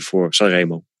repetitie voor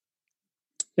Sanremo.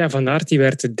 Ja, Van Aert die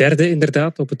werd derde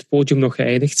inderdaad, op het podium nog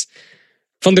geëindigd.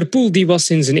 Van der Poel die was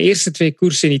in zijn eerste 2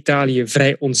 koersen in Italië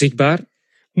vrij onzichtbaar.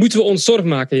 Moeten we ons zorgen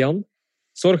maken, Jan?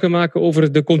 Zorgen maken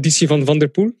over de conditie van der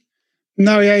Poel?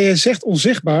 Nou ja, je zegt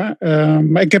onzichtbaar.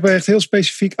 Maar ik heb er echt heel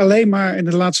specifiek alleen maar in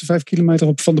de laatste 5 kilometer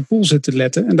op Van der Poel zitten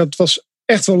letten. En dat was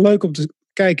echt wel leuk om te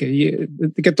kijken.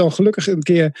 Ik heb dan gelukkig een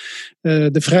keer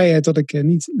de vrijheid dat ik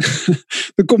niet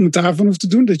de commentaar van hoef te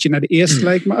doen. Dat je naar de eerste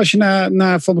leek. Maar als je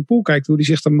naar Van der Poel kijkt, hoe hij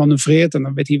zich dan manoeuvreert. En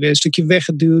dan werd hij weer een stukje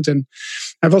weggeduwd. En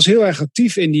hij was heel erg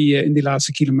actief in die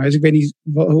laatste kilometers. Ik weet niet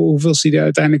hoeveel hij er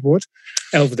uiteindelijk wordt.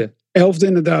 11e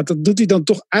inderdaad. Dat doet hij dan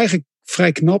toch eigenlijk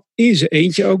vrij knap. In zijn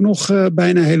eentje ook nog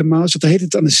bijna helemaal. Dus dat heet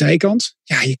het aan de zijkant.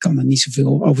 Ja, je kan er niet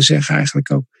zoveel over zeggen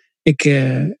eigenlijk ook.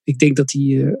 Ik denk dat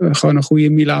hij gewoon een goede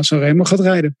Milaan-Sanremo gaat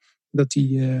rijden. Dat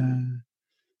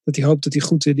hij hoopt dat hij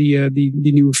goed die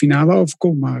nieuwe finale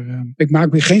overkomt. Maar ik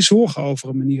maak me geen zorgen over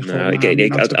hem in ieder geval.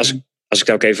 Als ik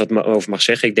daar ook even wat over mag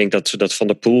zeggen. Ik denk dat Van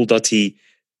der Poel dat hij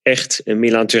echt een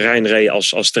Milaan-Turijn reed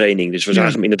als training. Dus we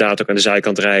zagen hem inderdaad ook aan de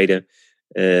zijkant rijden.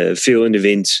 Veel in de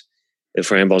wind.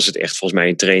 Voor hem was het echt volgens mij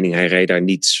een training. Hij reed daar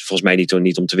volgens mij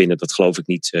niet om te winnen. Dat geloof ik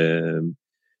niet.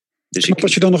 Dus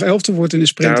als je dan nog 11e wordt in de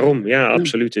sprint. Daarom, ja,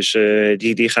 absoluut. Dus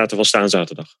die gaat er wel staan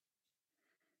zaterdag.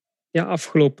 Ja,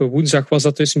 afgelopen woensdag was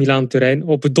dat dus Milaan-Turijn.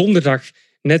 Op donderdag,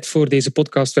 net voor deze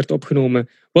podcast werd opgenomen,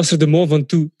 was er de Mont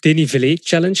Ventoux Dénivelé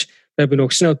Challenge. We hebben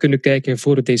nog snel kunnen kijken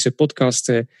voor deze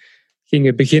podcast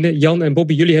gingen beginnen. Jan en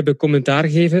Bobby, jullie hebben commentaar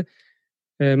gegeven.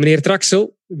 Meneer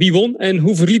Traxel, wie won en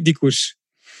hoe verliep die koers?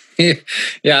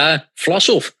 Ja,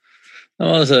 Vlasov. Dat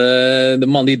was de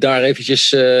man die daar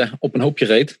eventjes op een hoopje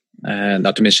reed.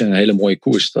 Tenminste een hele mooie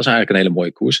koers. Dat was eigenlijk een hele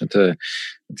mooie koers. Het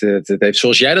heeft,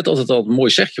 zoals jij dat altijd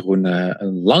mooi zegt, Jeroen,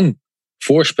 een lang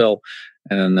voorspel.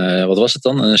 En wat was het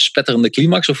dan? Een spetterende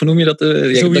climax, of hoe noem je dat?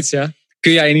 Zoiets, ja.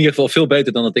 Kun jij in ieder geval veel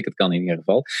beter dan dat ik het kan in ieder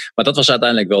geval. Maar dat was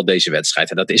uiteindelijk wel deze wedstrijd.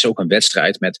 En dat is ook een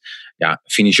wedstrijd met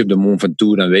finish op de Mont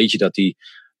Ventoux. Dan weet je dat die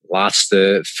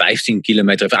laatste 15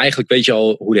 kilometer... Eigenlijk weet je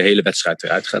al hoe de hele wedstrijd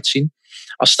eruit gaat zien.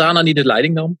 Astana die de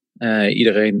leiding nam.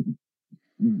 Iedereen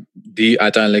die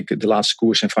uiteindelijk de laatste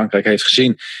koers in Frankrijk heeft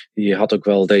gezien, die had ook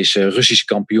wel deze Russische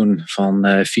kampioen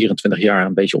van 24 jaar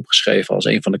een beetje opgeschreven als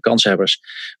een van de kanshebbers.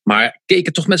 Maar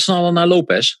keken toch met z'n allen naar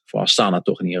Lopez. Voor Astana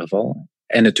toch in ieder geval.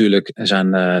 En natuurlijk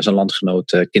zijn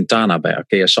landgenoot Quintana bij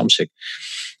Arkea Samsic.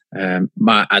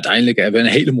 Maar uiteindelijk hebben we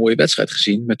een hele mooie wedstrijd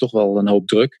gezien. Met toch wel een hoop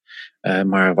druk.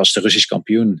 Maar was de Russische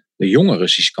kampioen, de jonge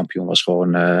Russische kampioen, was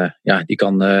gewoon... die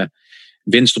kan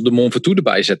winst op de Mont Ventoux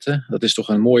erbij zetten. Dat is toch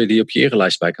een mooie die je op je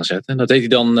erelijst bij kan zetten. En dat deed hij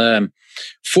dan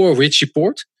voor Richie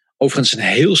Porte. Overigens een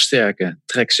heel sterke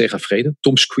Trek Segafredo.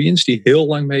 Tom Squeens, die heel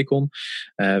lang mee kon.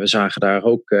 We zagen daar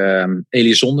ook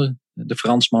Elisonde, de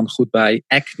Fransman, goed bij.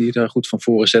 Eck, die daar goed van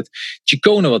voren zet.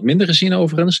 Ciccone wat minder gezien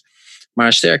overigens. Maar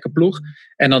een sterke ploeg.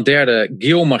 En dan derde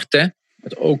Guillaume Martin.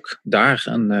 Met ook daar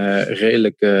een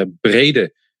redelijk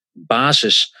brede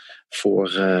basis voor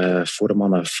de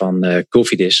mannen van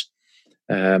Cofidis.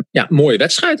 Mooie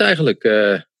wedstrijd eigenlijk.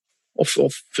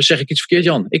 Of zeg ik iets verkeerd,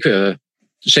 Jan?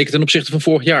 Zeker ten opzichte van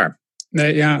vorig jaar.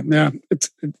 Nee,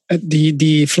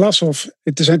 die Vlasov.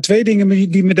 Er zijn 2 dingen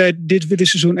die me dit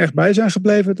seizoen echt bij zijn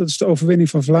gebleven. Dat is de overwinning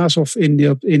van Vlasov in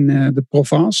de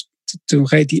Provence. Toen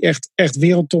reed hij echt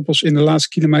wereldtoppers in de laatste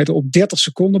kilometer op 30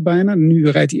 seconden bijna. Nu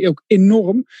rijdt hij ook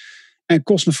enorm. En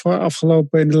Cosnefroid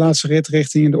afgelopen in de laatste rit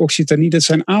richting de Occitanie. Dat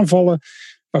zijn aanvallen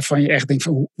waarvan je echt denkt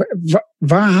van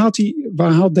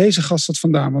waar haalt deze gast dat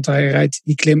vandaan? Want hij rijdt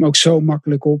die klim ook zo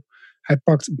makkelijk op. Hij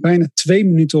pakt bijna 2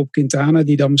 minuten op Quintana,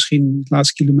 die dan misschien de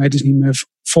laatste kilometers niet meer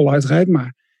voluit rijdt.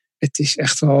 Maar het is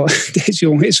echt wel, deze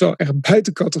jongen is wel echt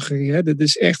buiten categorie. Hè?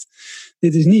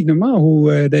 Dit is niet normaal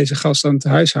hoe deze gast aan het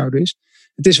huishouden is.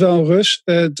 Het is wel een Rus.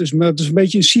 Het is een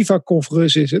beetje een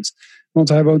Sivakov-Rus is het. Want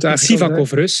hij woont eigenlijk...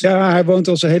 Sivakov-Rus? Ja, hij woont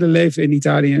al zijn hele leven in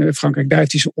Italië en Frankrijk. Daar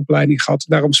heeft hij zijn opleiding gehad.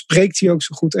 Daarom spreekt hij ook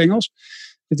zo goed Engels.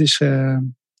 Het is...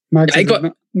 geen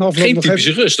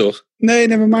typische Rus, toch? Nee,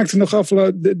 we maakten nog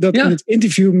afloop... In het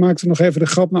interview maakten we nog even de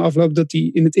grap na afloop dat hij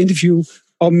in het interview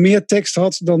al meer tekst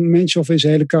had dan Menchov in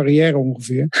zijn hele carrière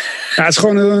ongeveer. Ja, het is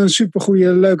gewoon een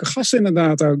supergoeie, leuke gast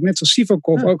inderdaad ook. Net zoals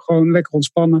Sivakov, ook gewoon lekker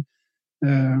ontspannen.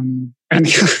 En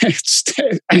ja, echt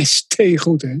hij is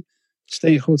steengoed, hè.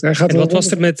 Steengoed. Hij gaat en wat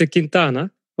was er met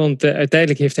Quintana? Want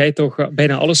uiteindelijk heeft hij toch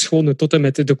bijna alles gewonnen tot en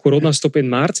met de coronastop in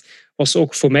maart. Was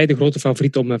ook voor mij de grote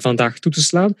favoriet om vandaag toe te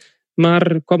slaan.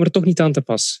 Maar kwam er toch niet aan te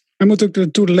pas. Hij moet ook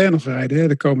de Tour de Laine nog rijden, hè,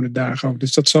 de komende dagen ook.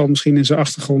 Dus dat zal misschien in zijn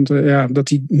achtergrond... dat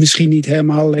hij misschien niet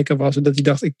helemaal lekker was. En dat hij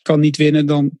dacht, ik kan niet winnen.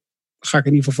 Dan ga ik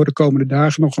in ieder geval voor de komende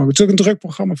dagen nog... Het is ook een druk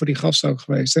programma voor die gasten ook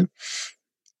geweest, hè?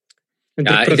 Een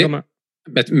druk programma.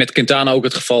 Met Quintana ook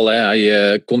het geval. Hè.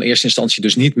 Hij kon in eerste instantie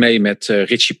dus niet mee met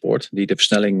Richie Porte. Die de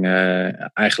versnelling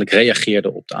eigenlijk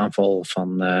reageerde op de aanval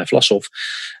van Vlasov.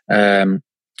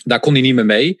 Daar kon hij niet meer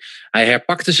mee. Hij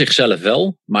herpakte zichzelf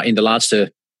wel. Maar in de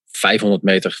laatste 500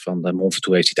 meter van de Mont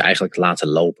Ventoux heeft hij het eigenlijk laten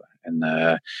lopen. En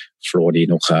verloor hij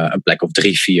nog een plek of 3-4.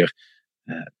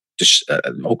 Dus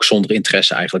ook zonder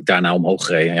interesse eigenlijk daarna omhoog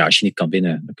gereden. Ja, als je niet kan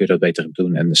winnen, dan kun je dat beter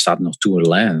doen. En er staat nog Tour de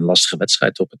Laine, een lastige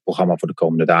wedstrijd op het programma voor de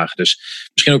komende dagen. Dus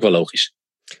misschien ook wel logisch.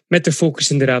 Met de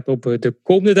focus inderdaad op de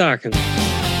komende dagen.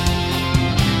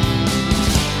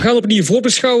 We gaan opnieuw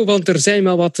voorbeschouwen, want er zijn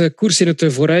wel wat koersen in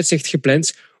het vooruitzicht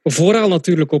gepland. Vooral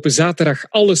natuurlijk op zaterdag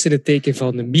alles in het teken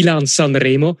van Milaan-San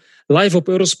Remo. Live op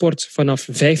Eurosport vanaf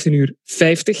 15:50.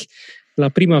 La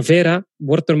Primavera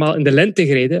wordt normaal in de lente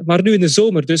gereden, maar nu in de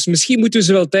zomer. Dus misschien moeten we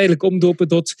ze wel tijdelijk omdopen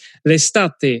tot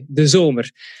l'Estate, de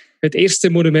zomer. Het eerste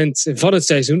monument van het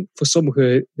seizoen, voor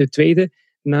sommigen de tweede,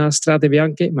 na Strade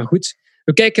Bianche. Maar goed,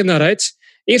 we kijken naar uit.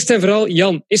 Eerst en vooral,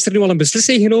 Jan, is er nu al een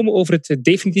beslissing genomen over het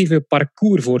definitieve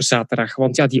parcours voor zaterdag?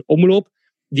 Want ja, die omloop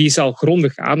die is al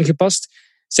grondig aangepast.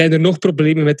 Zijn er nog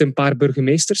problemen met een paar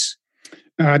burgemeesters?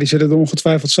 Ja, die zullen er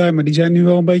ongetwijfeld zijn, maar die zijn nu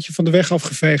wel een beetje van de weg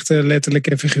afgeveegd, letterlijk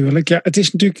en figuurlijk. Ja,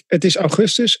 het is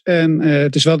augustus en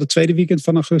het is wel de tweede weekend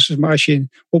van augustus. Maar als je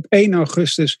op 1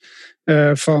 augustus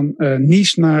van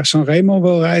Nice naar Sanremo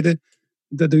wil rijden,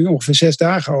 daar doe je ongeveer 6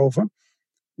 dagen over.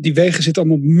 Die wegen zitten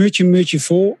allemaal mutje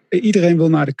vol. Iedereen wil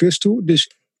naar de kust toe.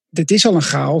 Dus dit is al een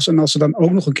chaos. En als er dan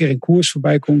ook nog een keer een koers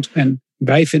voorbij komt, en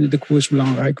wij vinden de koers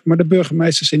belangrijk, maar de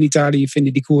burgemeesters in Italië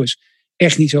vinden die koers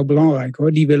echt niet zo belangrijk,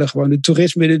 hoor. Die willen gewoon de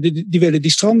toerisme, die willen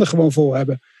die stranden gewoon vol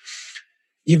hebben.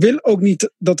 Je wil ook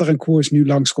niet dat er een koers nu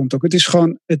langskomt. Ook.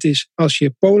 Het is als je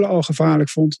Polen al gevaarlijk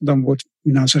vond, dan wordt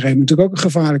Milaan-San Remo natuurlijk ook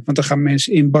gevaarlijk. Want dan gaan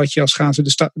mensen in badjas, gaan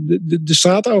ze de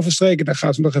straat overstreken, dan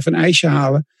gaan ze nog even een ijsje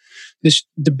halen. Dus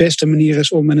de beste manier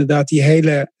is om inderdaad die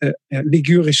hele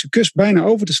Ligurische kust bijna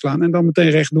over te slaan en dan meteen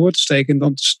rechtdoor te steken en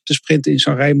dan te sprinten in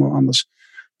San Remo. Anders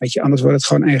wordt het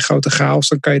gewoon een grote chaos.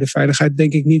 Dan kan je de veiligheid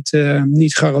denk ik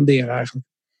niet garanderen eigenlijk.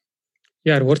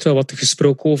 Ja, er wordt wel wat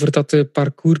gesproken over dat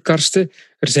parcours, Karsten.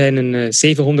 Er zijn een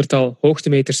 700-tal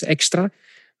hoogtemeters extra.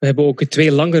 We hebben ook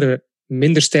 2 langere,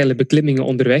 minder steile beklimmingen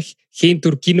onderweg. Geen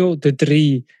Turchino, de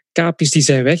 3 Capis die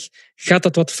zijn weg. Gaat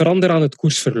dat wat veranderen aan het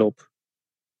koersverloop?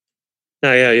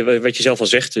 Nou ja, wat je zelf al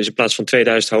zegt, dus in plaats van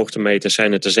 2000 hoogtemeters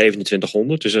zijn het er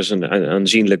 2700. Dus dat is een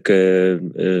aanzienlijk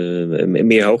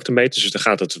meer hoogtemeters. Dus dan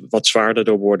gaat het wat zwaarder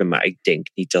door worden. Maar ik denk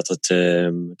niet dat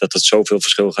het zoveel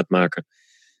verschil gaat maken.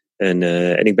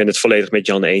 En ik ben het volledig met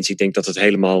Jan eens. Ik denk dat het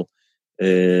helemaal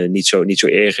niet zo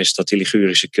erg is dat die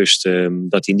Ligurische kust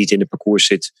dat die niet in het parcours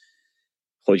zit.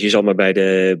 God, je zal maar bij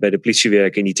de politie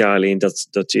werken in Italië. En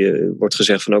dat wordt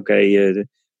gezegd van oké,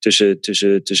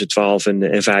 tussen 12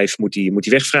 en 5 moet die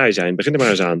weg vrij zijn. Begin er maar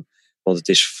eens aan. Want het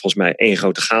is volgens mij één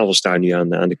grote chaos daar nu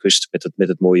aan de kust met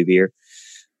het mooie weer.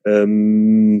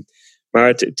 Maar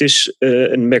het is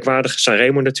een merkwaardige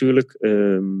Sanremo natuurlijk.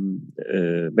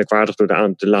 Merkwaardig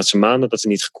door de laatste maanden dat er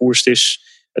niet gekoerst is.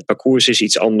 Het parcours is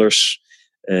iets anders.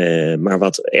 Maar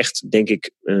wat echt, denk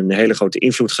ik, een hele grote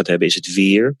invloed gaat hebben is het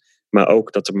weer. Maar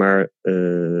ook dat er maar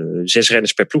 6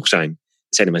 renners per ploeg zijn.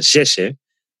 Het zijn er maar 6, hè.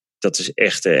 Dat is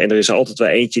echt... en er is altijd wel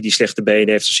eentje die slechte benen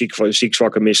heeft, ziek,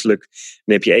 zwak en misselijk.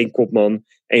 Dan heb je 1 kopman,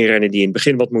 1 renner die in het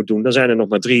begin wat moet doen. Dan zijn er nog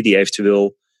maar 3 die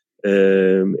eventueel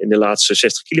in de laatste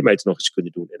 60 kilometer nog iets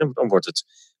kunnen doen. En dan wordt het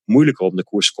moeilijker om de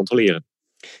koers te controleren.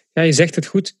 Ja, je zegt het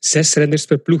goed. 6 renners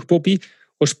per ploeg, Poppy.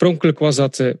 Oorspronkelijk was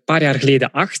dat een paar jaar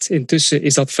geleden 8. Intussen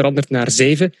is dat veranderd naar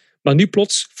 7. Maar nu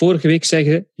plots, vorige week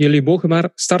zeggen jullie mogen maar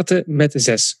starten met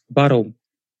 6. Waarom?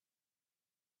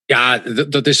 Ja,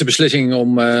 dat is de beslissing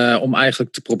om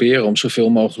eigenlijk te proberen om zoveel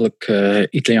mogelijk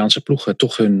Italiaanse ploegen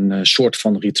toch hun soort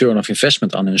van return of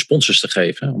investment aan hun sponsors te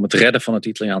geven. Om het redden van het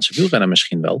Italiaanse wielrennen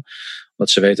misschien wel.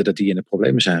 Omdat ze weten dat die in de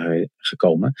problemen zijn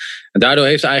gekomen. En daardoor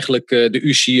heeft eigenlijk de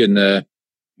UCI een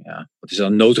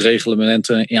noodreglement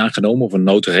aangenomen. Of een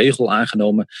noodregel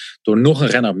aangenomen. Door nog een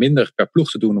renner minder per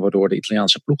ploeg te doen. Waardoor de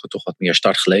Italiaanse ploegen toch wat meer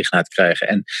startgelegenheid krijgen.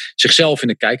 En zichzelf in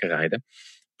de kijker rijden.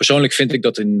 Persoonlijk vind ik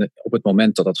dat op het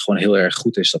moment dat gewoon heel erg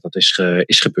goed is, dat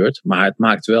is gebeurd. Maar het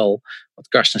maakt wel, wat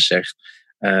Karsten zegt,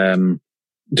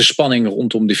 de spanning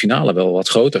rondom de finale wel wat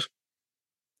groter.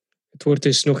 Het wordt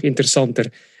dus nog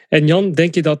interessanter. En Jan,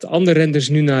 denk je dat andere renners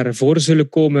nu naar voren zullen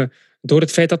komen door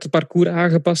het feit dat het parcours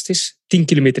aangepast is? 10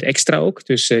 kilometer extra ook.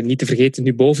 Dus niet te vergeten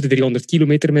nu boven de 300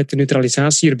 kilometer met de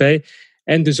neutralisatie erbij.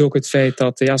 En dus ook het feit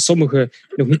dat sommigen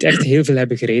nog niet echt heel veel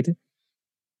hebben gereden.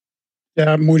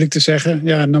 Ja, moeilijk te zeggen.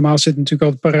 Ja, normaal zit natuurlijk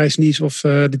altijd Parijs-Nice of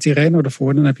de Tirreno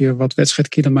ervoor. Dan heb je wat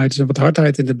wedstrijdkilometers en wat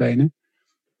hardheid in de benen.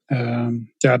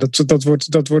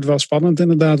 Dat wordt wel spannend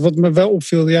inderdaad. Wat me wel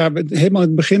opviel, helemaal in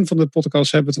het begin van de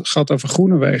podcast hebben we het gehad over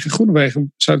Groenewegen.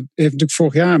 Groenewegen heeft natuurlijk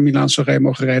vorig jaar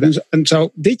Milaan-Sanremo gereden. En zou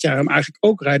dit jaar hem eigenlijk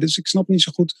ook rijden. Dus ik snap niet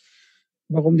zo goed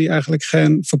waarom hij eigenlijk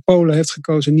voor Polen heeft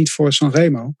gekozen, niet voor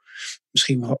Sanremo.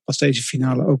 Misschien was deze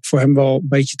finale ook voor hem wel een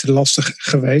beetje te lastig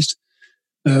geweest.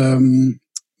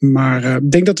 Maar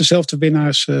ik denk dat dezelfde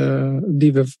winnaars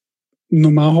die we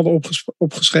normaal hadden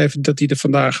opgeschreven, dat die er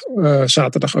vandaag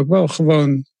zaterdag ook wel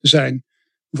gewoon zijn.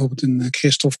 Bijvoorbeeld een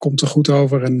Christophe komt er goed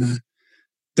over. En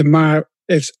de Maar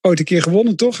heeft ooit een keer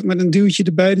gewonnen, toch? Met een duwtje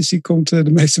erbij. Dus die komt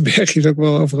de meeste bergjes ook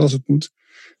wel over als het moet.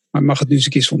 Maar mag het nu eens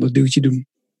een keer zonder duwtje doen.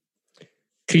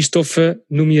 Christophe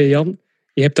noem je, Jan.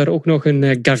 Je hebt daar ook nog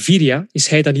een Gaviria. Is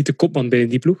hij dan niet de kopman binnen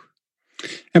die ploeg?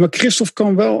 Ja, maar Christophe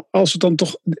kan wel,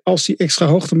 als die extra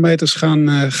hoogtemeters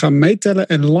gaan meetellen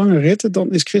en lange ritten,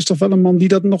 dan is Christophe wel een man die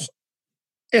dat nog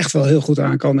echt wel heel goed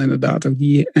aan kan, inderdaad. En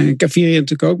Gaviria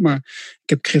natuurlijk ook, maar ik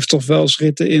heb Christophe wel eens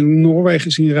ritten in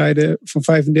Noorwegen zien rijden van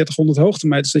 3500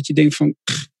 hoogtemeters, dat je denkt van,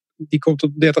 die komt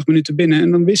op 30 minuten binnen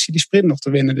en dan wist hij die sprint nog te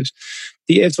winnen. Dus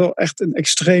die heeft wel echt een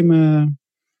extreme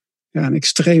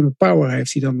power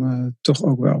heeft hij dan toch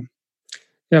ook wel.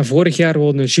 Ja, vorig jaar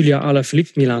won Julian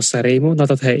Alaphilippe Milaan-Sanremo,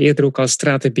 nadat hij eerder ook al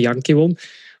Strade Bianche won.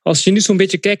 Als je nu zo'n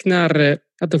beetje kijkt naar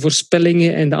de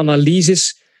voorspellingen en de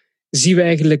analyses, zien we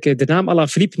eigenlijk de naam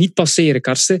Alaphilippe niet passeren,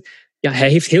 Karsten. Ja, hij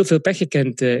heeft heel veel pech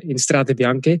gekend in Strade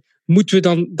Bianche. Moeten we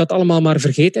dan dat allemaal maar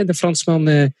vergeten en de Fransman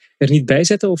er niet bij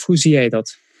zetten? Of hoe zie jij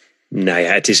dat? Nou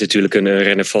ja, het is natuurlijk een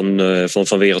renner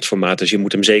van wereldformaat. Dus je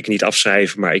moet hem zeker niet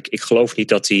afschrijven. Maar ik geloof niet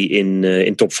dat hij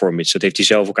in topvorm is. Dat heeft hij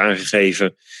zelf ook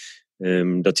aangegeven.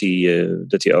 Dat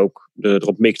hij ook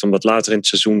erop mikt om wat later in het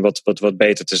seizoen wat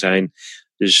beter te zijn.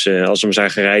 Dus als we hem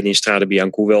zagen rijden in Strade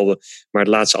Bianche, hoewel we maar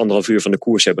het laatste 1,5 uur van de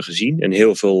koers hebben gezien. En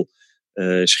heel veel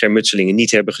schermutselingen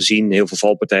niet hebben gezien. Heel veel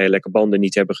valpartijen, lekke banden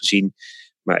niet hebben gezien.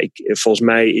 Maar volgens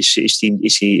mij is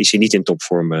hij niet in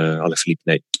topvorm, Alaphilippe.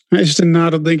 Nee. Is het een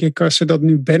nadeel, denk ik, Karsten, dat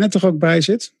nu Bennett er ook bij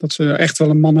zit? Dat ze echt wel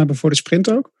een man hebben voor de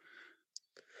sprint ook?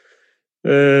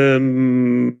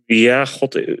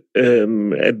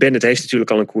 Bennett heeft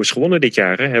natuurlijk al een koers gewonnen dit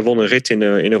jaar. Hè? Hij won een rit in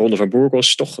de Ronde van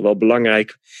Burgos. Toch wel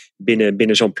belangrijk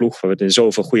binnen zo'n ploeg waar er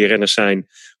zoveel goede renners zijn.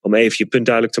 Om even je punt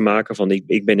duidelijk te maken van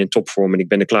ik ben in topvorm en ik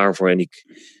ben er klaar voor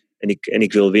en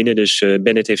ik wil winnen. Dus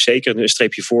Bennett heeft zeker een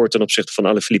streepje voor ten opzichte van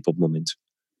Alaphilippe op het moment.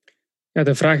 Ja,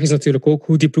 de vraag is natuurlijk ook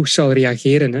hoe die ploeg zal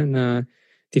reageren. Hè, na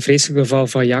die vreselijke val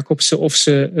van Jacobsen. Of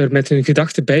ze er met hun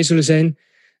gedachten bij zullen zijn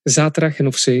zaterdag en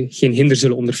of ze geen hinder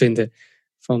zullen ondervinden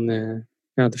van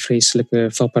de vreselijke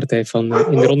valpartij in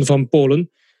de Ronde van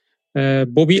Polen.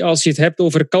 Bobby, als je het hebt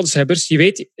over kanshebbers, je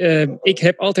weet, ik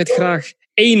heb altijd graag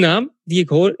één naam die ik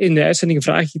hoor. In de uitzendingen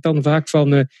vraag ik dan vaak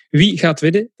van wie gaat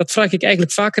winnen. Dat vraag ik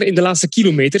eigenlijk vaker in de laatste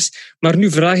kilometers, maar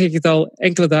nu vraag ik het al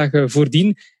enkele dagen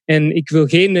voordien. En ik wil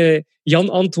geen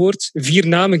Jan-antwoord, 4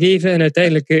 namen geven en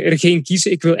uiteindelijk er geen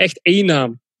kiezen. Ik wil echt één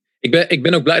naam. Ik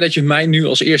ben ook blij dat je mij nu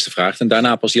als eerste vraagt en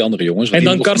daarna pas die andere jongens. Want en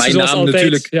dan Karsten zoals altijd.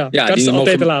 Natuurlijk, Karsten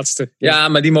altijd de laatste. Ja,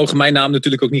 maar die mogen mijn naam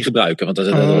natuurlijk ook niet gebruiken, want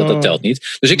dat telt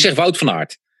niet. Dus ik zeg Wout van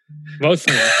Aert. Wout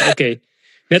van Aert, oké.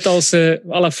 Net als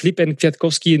Alaphilippe en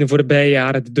Kwiatkowski in de voorbije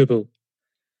jaren de dubbel.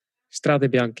 Strade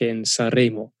Bianche en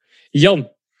Sanremo.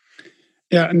 Jan.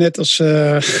 Ja, net als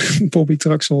Bobby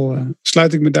Traxel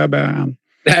sluit ik me daarbij aan.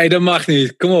 Nee, dat mag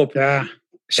niet. Kom op. Ja.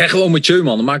 Zeg gewoon Mathieu,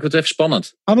 man. Dan maken we het even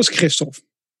spannend. Anders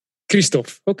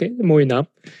Christophe, oké, een mooie naam.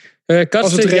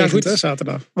 Als het regent,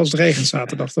 zaterdag. Als het regent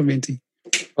zaterdag, dan wint hij.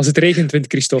 Als het regent, wint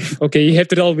Christophe. Oké, je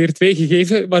hebt er alweer 2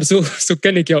 gegeven, maar zo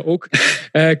ken ik jou ook.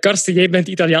 Karsten, jij bent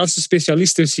Italiaanse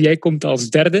specialist, dus jij komt als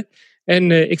derde.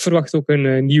 En ik verwacht ook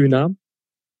een nieuwe naam.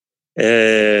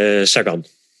 Sagan.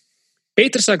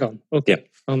 Peter Sagan, oké. Ja.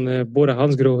 Van Bora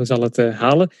Hansgrohe zal het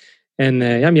halen. En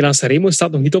Milaan-Sanremo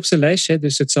staat nog niet op zijn lijst, hè,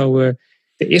 dus het zou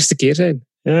de eerste keer zijn.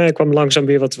 Ja, hij kwam langzaam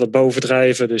weer wat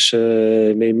bovendrijven. Dus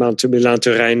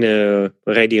Milaan-Turijn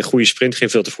reed hij een goede sprint.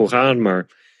 Ging veel te vroeg aan.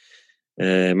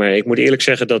 Maar ik moet eerlijk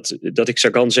zeggen dat ik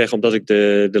Sagan zeg omdat ik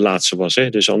de laatste was. Hè?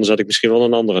 Dus anders had ik misschien wel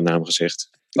een andere naam gezegd.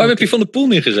 Waarom heb je Van der Poel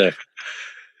niet gezegd?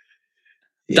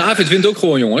 Ja. David wint ook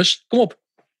gewoon, jongens. Kom op.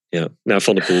 Ja, nou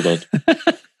Van der Poel dan.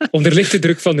 onder lichte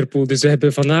druk Van der Poel. Dus we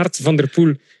hebben Van Aert, Van der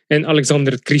Poel en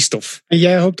Alexander Kristoff. En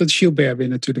jij hoopt dat Gilbert wint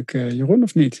natuurlijk, Jeroen,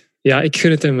 of niet? Ja, ik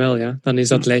gun het hem wel, ja. Dan is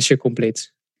dat lijstje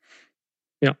compleet.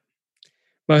 Ja.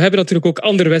 Maar we hebben natuurlijk ook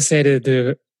andere wedstrijden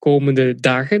de komende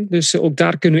dagen. Dus ook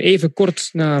daar kunnen we even kort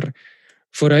naar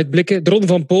vooruitblikken. De Ronde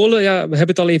van Polen, ja, we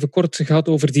hebben het al even kort gehad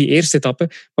over die eerste etappe.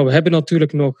 Maar we hebben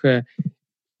natuurlijk nog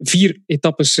 4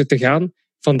 etappes te gaan.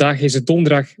 Vandaag is het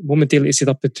donderdag. Momenteel is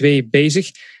etappe 2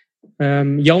 bezig.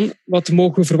 Jan, wat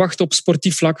mogen we verwachten op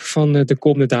sportief vlak van de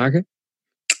komende dagen?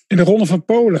 In de Ronde van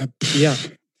Polen? Ja.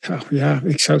 Ja,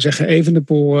 ik zou zeggen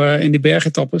Evenepoel in die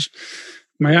bergetappes.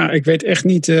 Maar ja, ik weet echt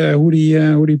niet hoe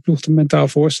die ploeg er mentaal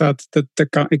voor staat.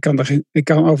 Ik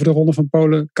kan over de Ronde van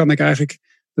Polen,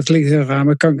 dat klinkt heel raar,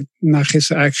 maar kan ik na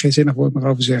gisteren eigenlijk geen zinnig woord meer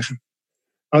over zeggen.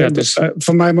 Ja, dus,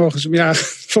 van mij mogen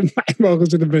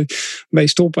ze er een mee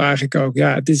stoppen eigenlijk ook.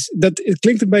 Ja, het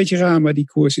klinkt een beetje raar, maar die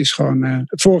koers is gewoon...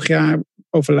 vorig jaar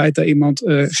overlijdt er iemand,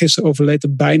 gisteren overleed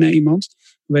er bijna iemand.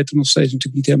 We weten nog steeds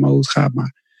natuurlijk niet helemaal hoe het gaat,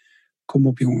 maar kom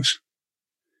op jongens.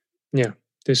 Ja,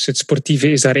 dus het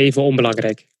sportieve is daar even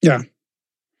onbelangrijk. Ja.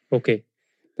 Oké.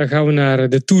 Dan gaan we naar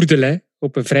de Tour de l'Ain.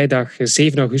 Op een vrijdag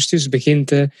 7 augustus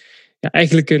begint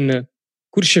eigenlijk een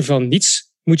koersje van niets.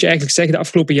 Moet je eigenlijk zeggen, de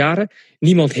afgelopen jaren.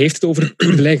 Niemand heeft het over de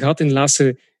Tour de l'Ain gehad in de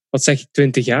laatste,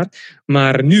 20 jaar.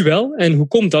 Maar nu wel. En hoe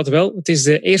komt dat wel? Het is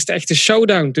de eerste echte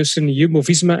showdown tussen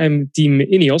Jumbo-Visma en team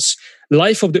Ineos.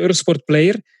 Live op de Eurosport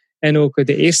Player. En ook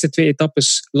de eerste 2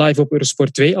 etappes live op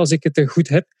Eurosport 2, als ik het goed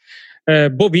heb.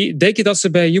 Bobby, denk je dat ze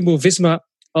bij Jumbo-Visma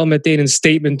al meteen een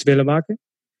statement willen maken?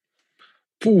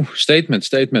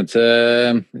 Statement.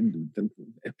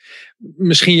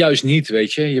 Misschien juist niet,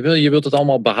 weet je. Je wilt het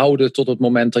allemaal behouden tot het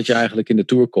moment dat je eigenlijk in de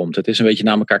Tour komt. Het is een beetje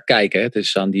naar elkaar kijken. Hè? Het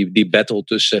is aan die battle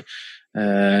tussen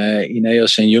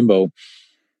Ineos en Jumbo.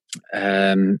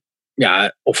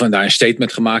 Of we daar een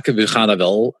statement gaan maken. We gaan daar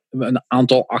wel een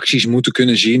aantal acties moeten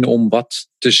kunnen zien om wat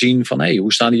te zien van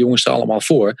hoe staan die jongens er allemaal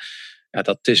voor. Ja,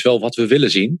 dat is wel wat we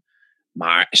willen zien.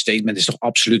 Maar een statement is toch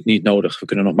absoluut niet nodig. We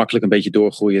kunnen nog makkelijk een beetje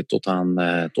doorgroeien tot aan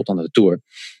de Tour.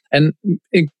 En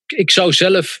ik zou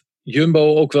zelf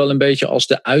Jumbo ook wel een beetje als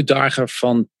de uitdager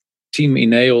van team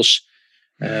Ineos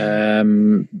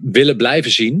willen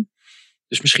blijven zien.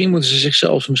 Dus misschien moeten ze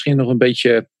zichzelf nog een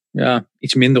beetje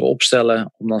iets minder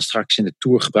opstellen om dan straks in de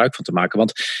Tour gebruik van te maken.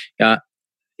 Want ja,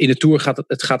 in de Tour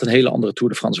gaat een hele andere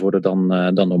Tour de France worden dan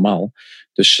normaal.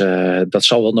 Dus dat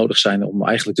zal wel nodig zijn om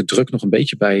eigenlijk de druk nog een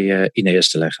beetje bij Ineos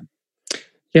te leggen.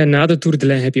 Ja, na de Tour de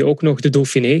l'Ain heb je ook nog de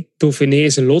Dauphiné. Dauphiné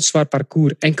is een loodzwaar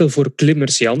parcours, enkel voor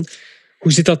klimmers, Jan.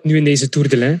 Hoe zit dat nu in deze Tour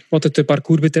de l'Ain, wat het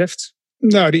parcours betreft?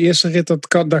 Nou, die eerste rit,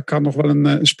 daar kan nog wel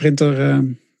een sprinter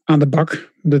aan de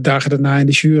bak. De dagen daarna in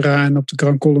de Jura en op de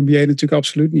Grand Colombier natuurlijk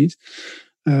absoluut niet.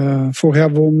 Vorig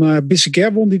jaar won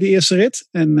Bisseguer die de eerste rit.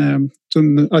 En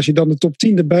toen, als je dan de top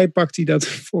 10 erbij pakt die dat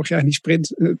vorig jaar in die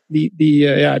sprint,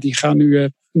 die gaan nu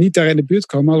niet daar in de buurt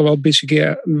komen. Alhoewel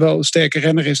Bisseguer wel een sterke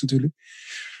renner is natuurlijk.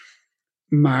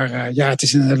 Maar het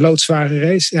is een loodzware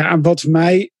race. Ja, en wat voor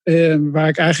mij, waar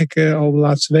ik eigenlijk al de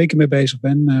laatste weken mee bezig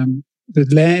ben. De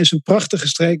L'Ain is een prachtige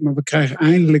streek, maar we krijgen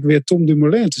eindelijk weer Tom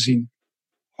Dumoulin te zien.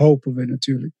 Hopen we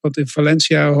natuurlijk. Want in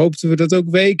Valencia hoopten we dat ook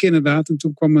weken inderdaad. En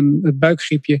toen kwam het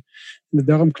buikgriepje en de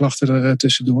darmklachten er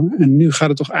tussendoor. En nu gaat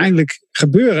het toch eindelijk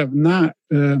gebeuren na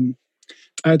het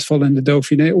uitvallen in de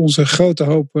Dauphiné. Onze grote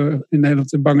hoop in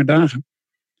Nederland in bange dagen.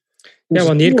 Ja,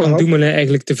 wanneer kan Dumoulin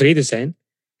eigenlijk tevreden zijn?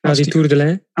 Na die Tour de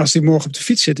l'Ain? Als hij morgen op de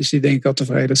fiets zit, is hij denk ik al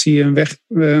tevreden. Als hij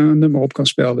een nummer op kan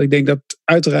spelen. Ik denk dat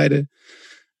uitrijden,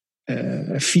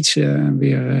 fietsen,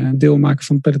 weer deel maken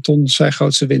van het peloton zijn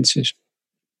grootste winst is.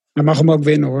 Hij mag hem ook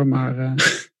winnen hoor, maar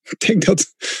ik denk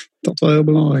dat dat wel heel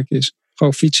belangrijk is.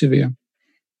 Gewoon fietsen weer.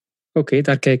 Oké,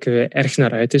 daar kijken we erg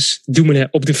naar uit. Dus Dumoulin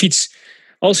op de fiets.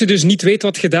 Als u dus niet weet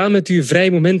wat gedaan met uw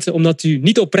vrije momenten omdat u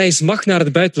niet op reis mag naar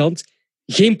het buitenland,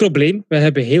 geen probleem. We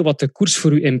hebben heel wat de koers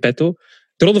voor u in petto.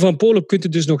 De Ronde van Polen kunt u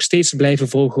dus nog steeds blijven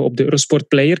volgen op de Eurosport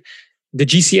Player, de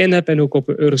GCN-app en ook op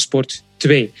Eurosport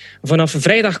 2. Vanaf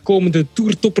vrijdag komen de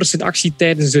toertoppers in actie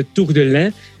tijdens de Tour de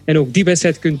l'Ain. En ook die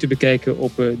wedstrijd kunt u bekijken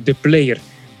op de Player.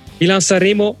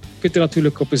 Milaan-Sanremo kunt u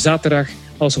natuurlijk op zaterdag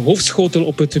als hoofdschotel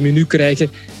op het menu krijgen.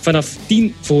 Vanaf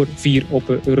 3:50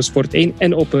 op Eurosport 1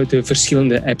 en op de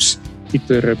verschillende apps die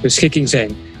ter beschikking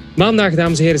zijn. Maandag,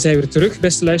 dames en heren, zijn we weer terug,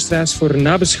 beste luisteraars, voor een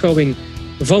nabeschouwing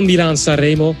van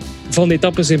Milaan-Sanremo, van de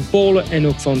etappes in Polen en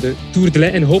ook van de Tour de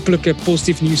l'Ain. En hopelijk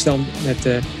positief nieuws dan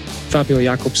met Fabio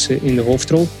Jacobs in de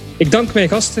hoofdrol. Ik dank mijn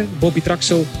gasten, Bobby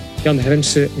Traxel, Jan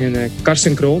Hermsen en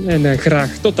Karsten Kroon. En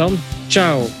graag tot dan.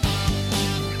 Ciao.